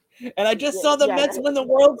 and I just saw the Yeah. Mets win the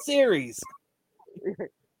World Series.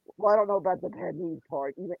 Well, I don't know about the bad news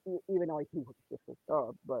part, even though I think it's just a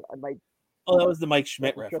sub, but I might. Oh, that was the Mike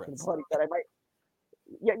Schmidt Stress the reference. party, but I might.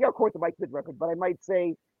 Yeah, of course, the Mike Smith reference, but I might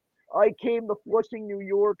say, I came to Flushing, New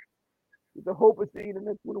York, with the hope of seeing the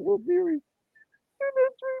Mets win a World Series. And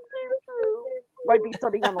that dream came true. Might be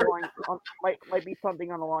something on the line. Might be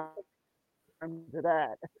something on the line to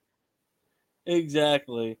that.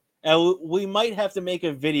 Exactly. And we might have to make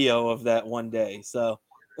a video of that one day. So,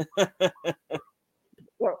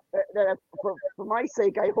 Well, for my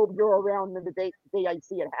sake, I hope you're around the day I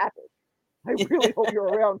see it happen. I really hope you're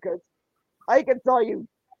around because I can tell you,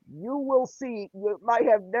 you will see. You might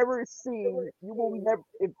have never seen. You will never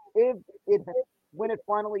if it when it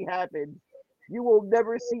finally happens. You will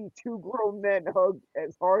never see two grown men hug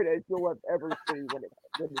as hard as you'll have ever seen when it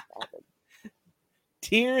happens.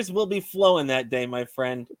 tears will be flowing that day, my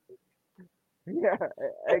friend. Yeah,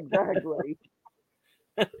 exactly.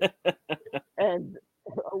 And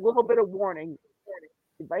a little bit of warning: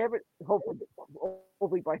 if I ever,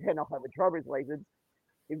 hopefully by then I'll have a driver's license.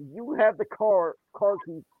 If you have the car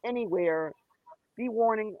keys anywhere, be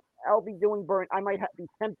warning. I'll be doing burn. I might be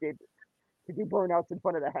tempted to do burnouts in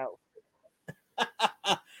front of the house.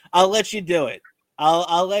 I'll let you do it.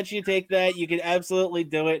 I'll let you take that. You can absolutely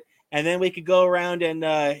do it. and then we could go around and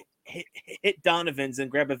hit Donovan's and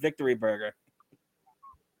grab a victory burger.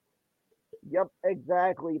 Yep,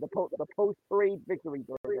 exactly. The post parade victory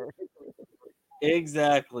burger.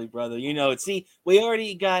 Exactly, brother. You know it. See, we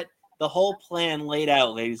already got the whole plan laid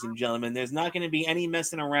out, ladies and gentlemen. There's not going to be any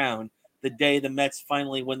messing around the day the Mets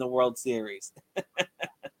finally win the World Series.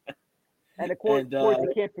 And And of course,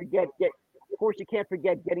 you can't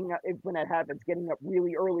forget getting up when that happens. Getting up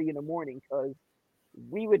really early in the morning because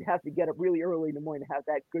we would have to get up really early in the morning to have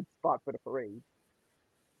that good spot for the parade.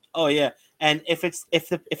 oh yeah, and if it's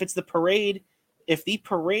the parade, if the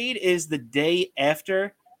parade is the day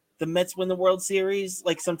after the Mets win the World Series,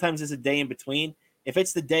 like sometimes there's a day in between. If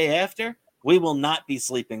it's the day after, we will not be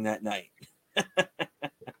sleeping that night.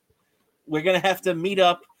 We're gonna have to meet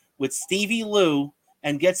up with Stevie Lou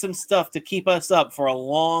and get some stuff to keep us up for a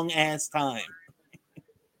long ass time.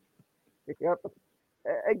 Yep,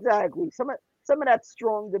 exactly. Some of that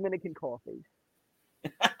strong Dominican coffee.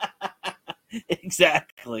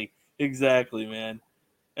 Exactly, man.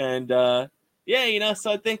 And yeah, you know,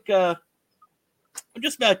 so I think I'm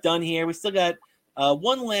just about done here. We still got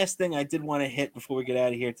one last thing I did want to hit before we get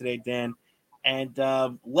out of here today, Dan. And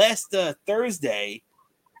last Thursday,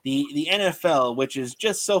 the NFL, which is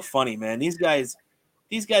just so funny, man. These guys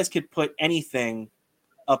could put anything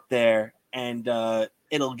up there, and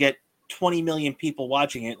it'll get 20 million people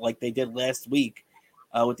watching it, like they did last week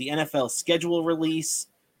with the NFL schedule release.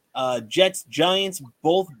 Jets, Giants,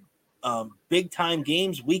 both big time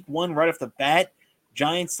games. Week 1 right off the bat.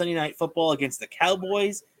 Giants Sunday Night Football against the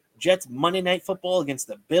Cowboys. Jets Monday Night Football against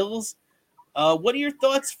the Bills. What are your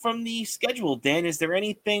thoughts from the schedule, Dan? Is there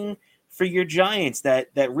anything for your Giants that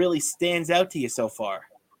really stands out to you so far?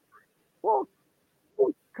 Well,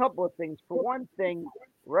 a couple of things. For one thing,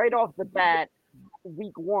 right off the bat,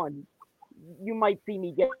 week 1, you might see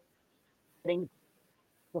me getting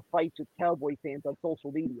the fights with Cowboy fans on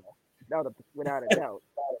social media, without a doubt.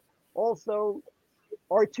 Also,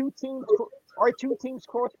 our two teams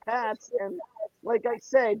cross paths, and like I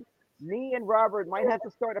said, me and Robert might have to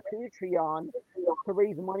start a Patreon to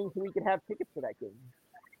raise money so we can have tickets for that game.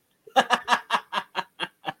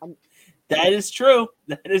 That is true.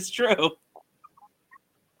 That is true.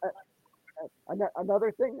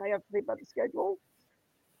 Another thing I have to say about the schedule: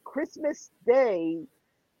 Christmas Day,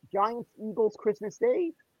 Giants Eagles Christmas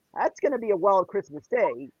Day. That's going to be a wild Christmas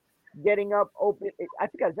Day. Getting up, open. I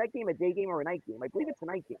forgot, is that game a day game or a night game? I believe it's a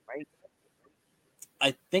night game, right?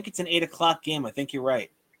 I think it's an 8:00 game. I think you're right.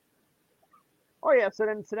 Oh yeah, so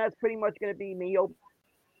that's pretty much going to be me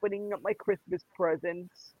opening up my Christmas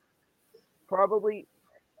presents. Probably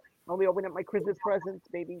I'll be opening up my Christmas presents.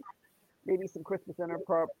 Maybe some Christmas dinner.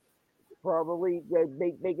 Probably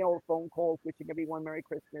making all the phone calls, wishing everyone Merry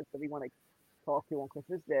Christmas, everyone I talk to on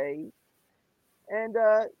Christmas Day, and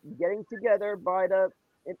getting together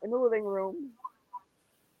in the living room,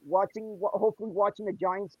 hopefully watching the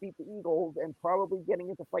Giants beat the Eagles, and probably getting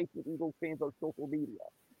into fights with Eagles fans on social media.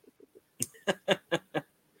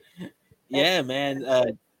 Yeah,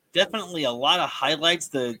 man. Definitely a lot of highlights.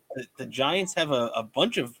 The Giants have a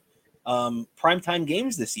bunch of primetime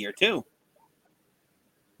games this year too.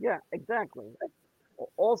 Yeah, exactly.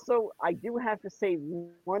 Also, I do have to say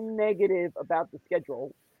one negative about the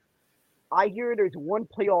schedule. I hear there's one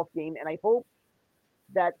playoff game, and I hope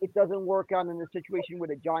that it doesn't work out in the situation where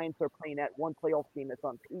the Giants are playing that one playoff game that's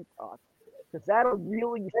on Peacock, because that'll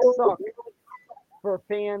really suck for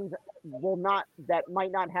fans that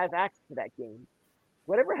might not have access to that game.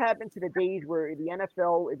 Whatever happened to the days where the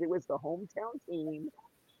NFL, if it was the hometown team,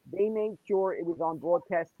 they made sure it was on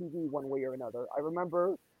broadcast TV one way or another. I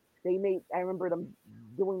remember them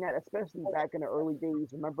doing that, especially back in the early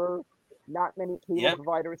days. Remember, not many cable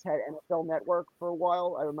providers had NFL Network for a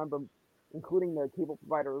while. I remember, including the cable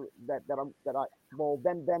provider then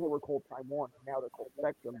they were called Time Warner. Now they're called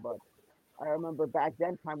Spectrum. But I remember back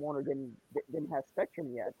then Time Warner didn't have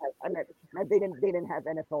Spectrum yet. They didn't have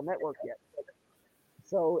NFL Network yet.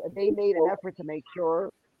 So they made an effort to make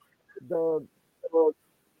sure the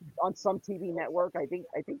on some TV network. I think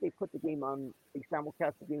they put the game on. They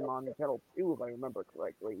simulcast the game on Channel 2, if I remember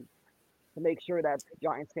correctly, to make sure that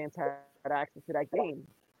Giants fans had access to that game.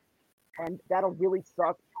 And that'll really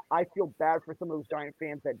suck. I feel bad for some of those Giant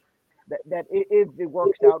fans that if it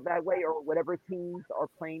works out that way, or whatever teams are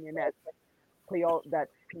playing in that that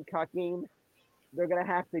Peacock game, they're gonna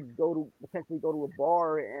have to potentially go to a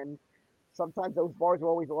bar, and sometimes those bars are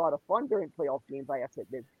always a lot of fun during playoff games. I have to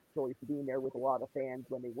admit, joy to being there with a lot of fans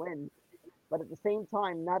when they win. But at the same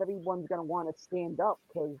time, not everyone's gonna want to stand up,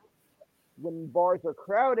 because when bars are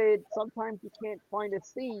crowded, sometimes you can't find a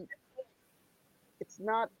seat. It's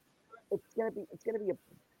not. It's gonna be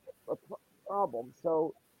problem.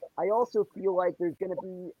 So I also feel like there's going to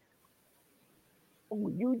be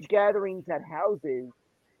huge gatherings at houses,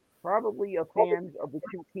 probably of fans of the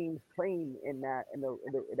two teams playing in that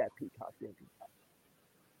Peacock game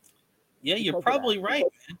Yeah, you're because of that. probably right.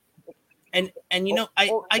 And Oh,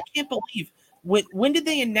 oh, I can't believe when did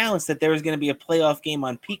they announce that there was going to be a playoff game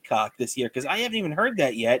on Peacock this year? Because I haven't even heard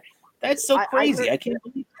that yet. That's so I crazy. heard I can't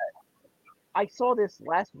believe. I saw this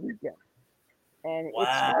last weekend, and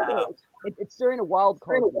Wow. it's during a wild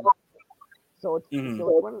card week. So Mhm. it's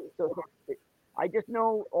one of I just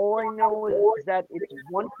know all I know is that it's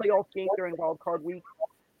one playoff game during wild card week,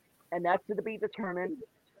 and that's to be determined.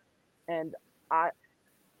 And I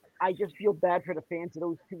I just feel bad for the fans of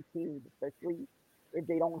those two teams, especially if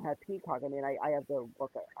they don't have Peacock. I mean, I have to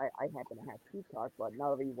look. I happen to have Peacock, but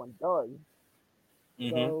not everyone does.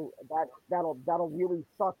 Mhm. So that'll really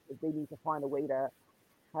suck if they need to find a way to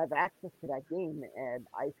have access to that game. And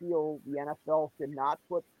I feel the NFL should not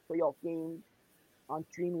put playoff games on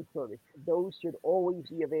streaming service. Those should always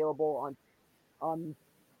be available on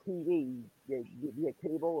TV via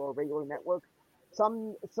cable or regular networks.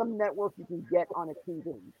 Some network you can get on a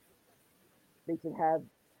TV. They should have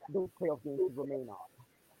those playoff games to remain on.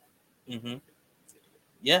 Mhm.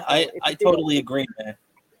 Yeah, So I if they don't, totally agree, man.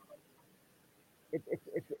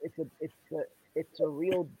 it's a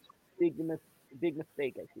real big big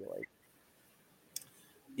mistake. I feel like.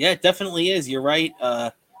 Yeah, it definitely is. You're right.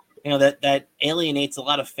 That alienates a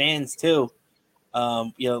lot of fans too.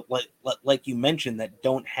 Like you mentioned, that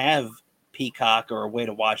don't have Peacock or a way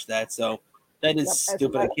to watch that. So that is Yep.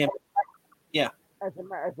 stupid. I can't. Yeah. As a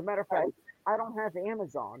matter of fact, I don't have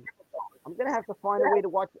Amazon. I'm gonna have to find a way to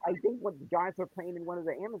watch. I think what the Giants are playing in one of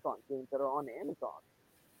the Amazon games that are on Amazon.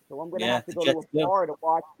 So I'm gonna Yeah, have to the go to a Jets do. bar to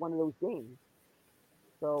watch one of those games.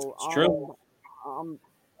 So It's true.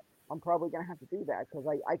 I'm probably gonna have to do that because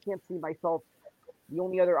I can't see myself. The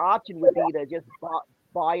only other option would be to just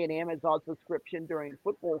buy an Amazon subscription during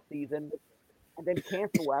football season and then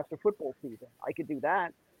cancel after football season. I could do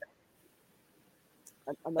that.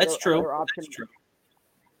 That's true. Another That's option. true.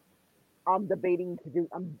 I'm debating to do.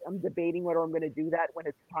 I'm debating whether I'm going to do that when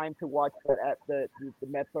it's time to watch the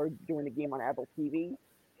Mets are doing the game on Apple TV.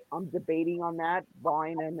 I'm debating on that,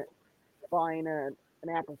 buying an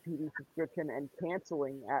Apple TV subscription and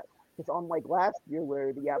canceling at because unlike last year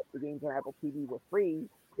where the games on Apple TV were free,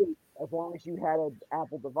 as long as you had an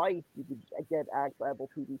Apple device, you could get access Apple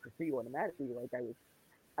TV for free automatically. Like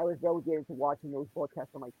I was relegated to watching those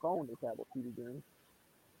broadcasts on my phone, those Apple TV games.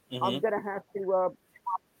 I'm Hmm. gonna have to.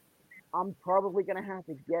 I'm probably gonna have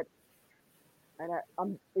to get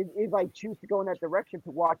and if I choose to go in that direction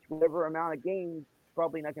to watch whatever amount of games,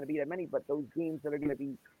 probably not going to be that many, but those games that are going to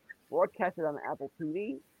be broadcasted on Apple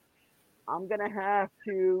TV, I'm going to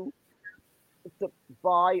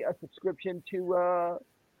buy a subscription to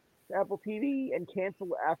Apple TV and cancel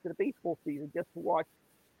after the baseball season just to watch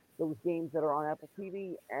those games that are on Apple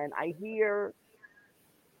TV. And I hear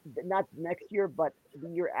not next year, but the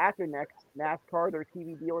year after next, NASCAR their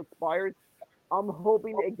TV deal expires. I'm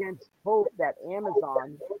hoping against hope that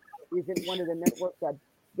Amazon isn't one of the networks that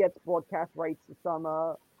gets broadcast rights to some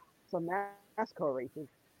NASCAR races.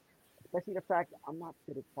 Especially the fact I'm not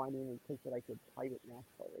good at finding any place that I could pirate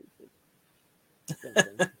NASCAR races.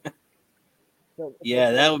 Thinking. So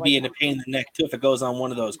Yeah, that would like be in a pain in the neck too if it goes on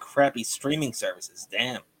one of those crappy streaming services.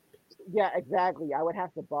 Damn. yeah, exactly. I would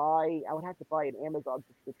have to buy an Amazon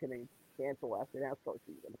subscription and cancel after NASCAR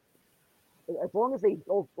season. As long as they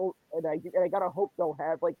don't, and I gotta hope they'll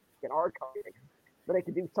have like an archive that I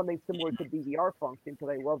could do something similar to DVR function because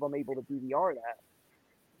I love I'm able to DVR that.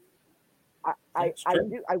 That's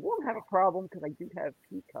true. I won't have a problem because I do have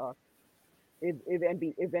Peacock. If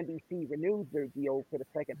NBC renews their deal for the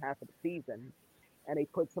second half of the season, and they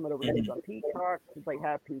put some of the races Mhm. on Peacock, since I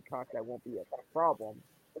have Peacock, that won't be a problem.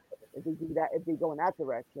 If they do that, if they go in that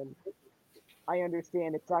direction, I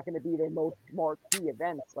understand it's not going to be their most marquee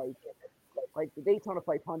events. Like the Daytona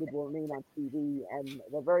 500 will remain on TV, and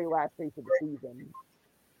the very last race of the season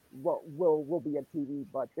will be on TV.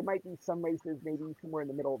 But there might be some races, maybe somewhere in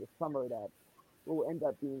the middle of the summer, that will end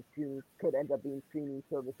up being streaming, could end up being streaming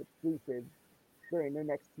service exclusive during their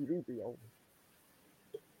next TV deal.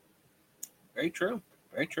 Very true.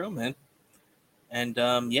 Very true, man. And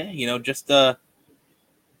yeah, just Dan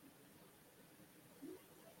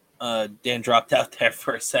dropped out there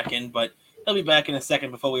for a second, but he'll be back in a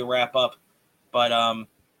second before we wrap up. But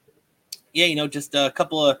yeah, just a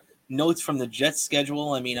couple of notes from the Jets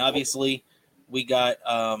schedule. I mean, obviously, we got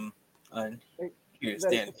here's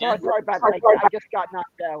Dan again. Sorry about that. I just got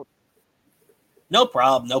knocked out. No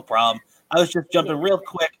problem, no problem. I was just jumping real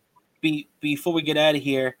quick before we get out of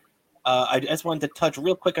here. I just wanted to touch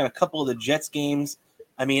real quick on a couple of the Jets games.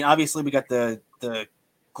 I mean, obviously, we got the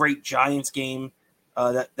great Giants game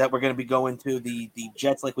that we're going to be going to. The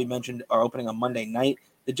Jets, like we mentioned, are opening on Monday night.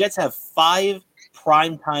 The Jets have 5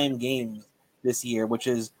 primetime games this year, which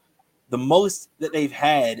is the most that they've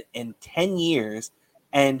had in 10 years.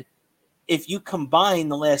 And if you combine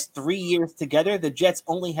the last 3 years together, the Jets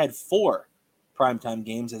only had 4 primetime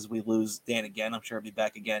games as we lose Dan again. I'm sure he'll be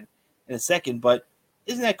back again in a second. But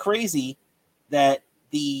isn't that crazy that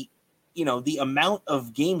the amount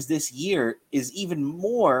of games this year is even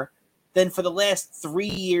more than for the last 3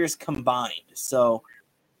 years combined? So,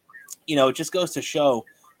 it just goes to show,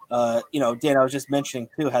 Dan, I was just mentioning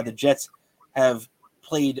too how the Jets have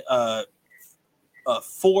played 4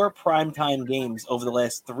 primetime games over the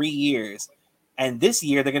last 3 years, and this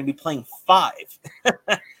year they're going to be playing 5.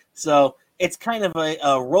 So it's kind of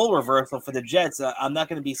a role reversal for the Jets. I'm not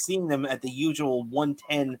going to be seeing them at the usual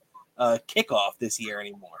 1:10 kickoff this year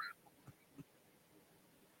anymore.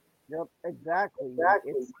 Yep, exactly.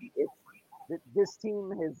 This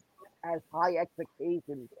team has high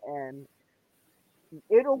expectations, and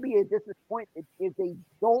it'll be a disappointment if they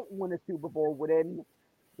don't win a Super Bowl within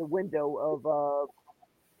the window of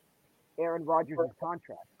Aaron Rodgers'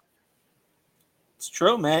 contract. It's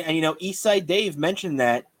true, man. And Eastside Dave mentioned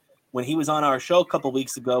that when he was on our show a couple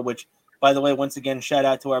weeks ago, which, by the way, once again, shout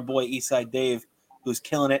out to our boy Eastside Dave, who's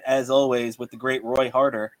killing it as always with the great Roy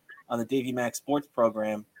Harder on the Davey Mac Sports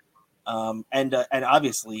program, and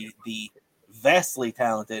obviously the vastly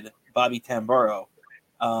talented Bobby Tamburo.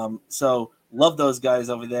 So love those guys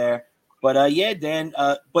over there. But yeah, Dan.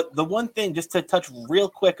 But the one thing, just to touch real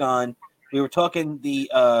quick on, we were talking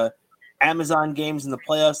the Amazon games and the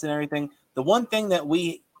playoffs and everything. The one thing that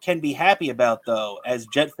we can be happy about, though, as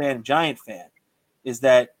Jet fan, Giant fan, is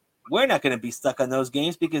that we're not going to be stuck on those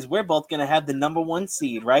games because we're both going to have the number 1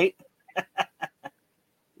 seed, right?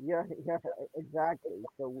 Yeah, exactly.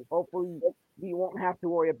 So hopefully we won't have to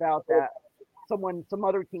worry about that. Some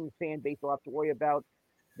other team's fan base will have to worry about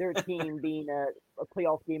their team being a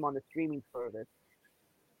playoff game on the streaming service.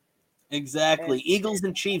 Exactly. And Eagles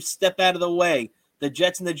and Chiefs step out of the way. The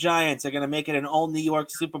Jets and the Giants are going to make it an all New York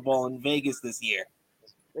Super Bowl in Vegas this year.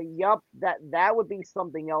 yup, that would be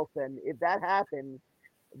something else. And if that happens,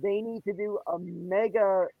 they need to do a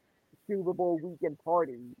mega Super Bowl weekend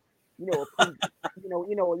party.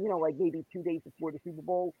 Like maybe 2 days before the Super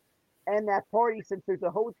Bowl. And that party, since there's a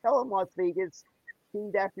hotel in Las Vegas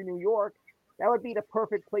themed after New York, that would be the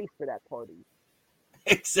perfect place for that party.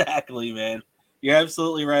 Exactly, man. You're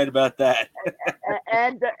absolutely right about that.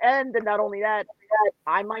 And not only that,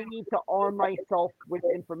 I might need to arm myself with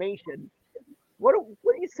information. What do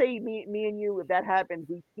you say, me and you, if that happens,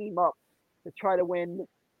 we team up to try to win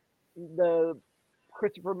the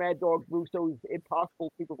Christopher Mad Dog Russo's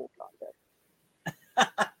Impossible Super Bowl contest?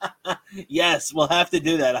 Yes, we'll have to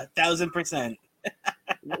do that 1,000%.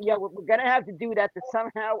 Yeah, we're gonna have to do that to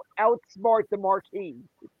somehow outsmart the marquee.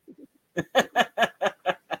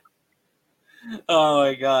 Oh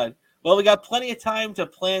my God. Well, we got plenty of time to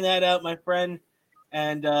plan that out, my friend.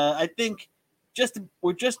 And I think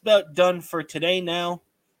we're just about done for today now.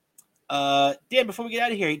 Dan, before we get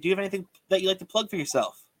out of here, do you have anything that you'd like to plug for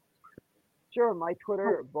yourself? Sure, my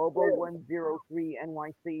Twitter,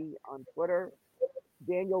 Bobo103NYC on Twitter,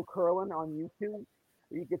 Daniel Curlin on YouTube.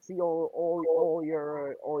 You can see all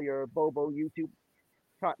your Bobo YouTube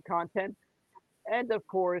content, and of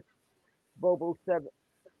course,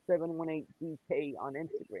 Bobo718DK on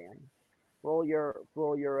Instagram for all your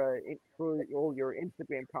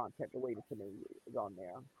Instagram content related to me is on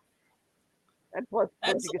there. And plus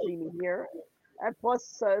you can see me here, and plus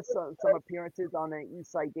some appearances on the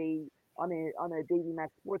Eastside Day on a Davey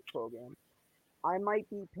Mac Sports program. I might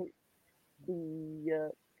be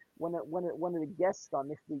one of the guests on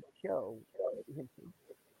this week's show.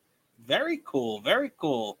 Very cool, very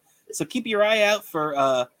cool. So keep your eye out for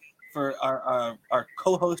our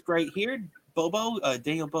co-host right here, Bobo,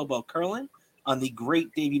 Daniel Bobo Curlin, on the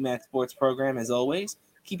great Davey Mac Sports program. As always,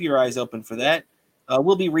 keep your eyes open for that.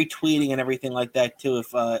 We'll be retweeting and everything like that too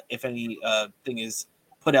if any thing is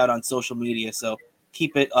put out on social media. So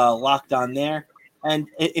keep it locked on there. And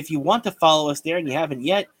if you want to follow us there and you haven't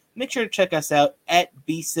yet, make sure to check us out at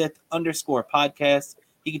BSith_podcast.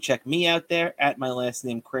 You can check me out there at my last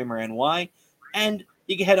name, Cramer NY. And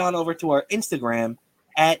you can head on over to our Instagram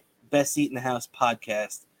at Best Seat in the House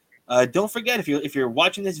Podcast. Don't forget, if you're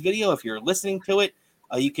watching this video, if you're listening to it,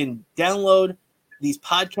 you can download these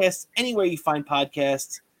podcasts anywhere you find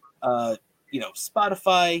podcasts.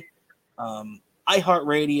 Spotify,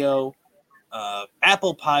 iHeartRadio,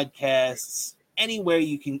 Apple Podcasts, anywhere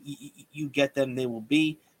you get them, they will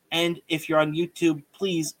be. And if you're on YouTube,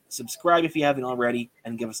 please subscribe if you haven't already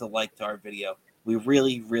and give us a like to our video. We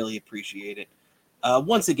really, really appreciate it.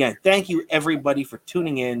 Once again, thank you everybody for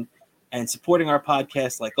tuning in and supporting our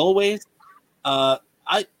podcast like always.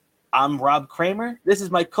 I'm Rob Cramer. This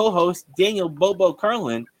is my co-host, Daniel Bobo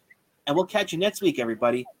Carlin. And we'll catch you next week,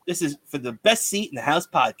 everybody. This is for the Best Seat in the House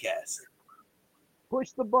podcast.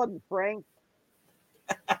 Push the button, Frank.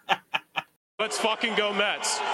 Let's fucking go Mets.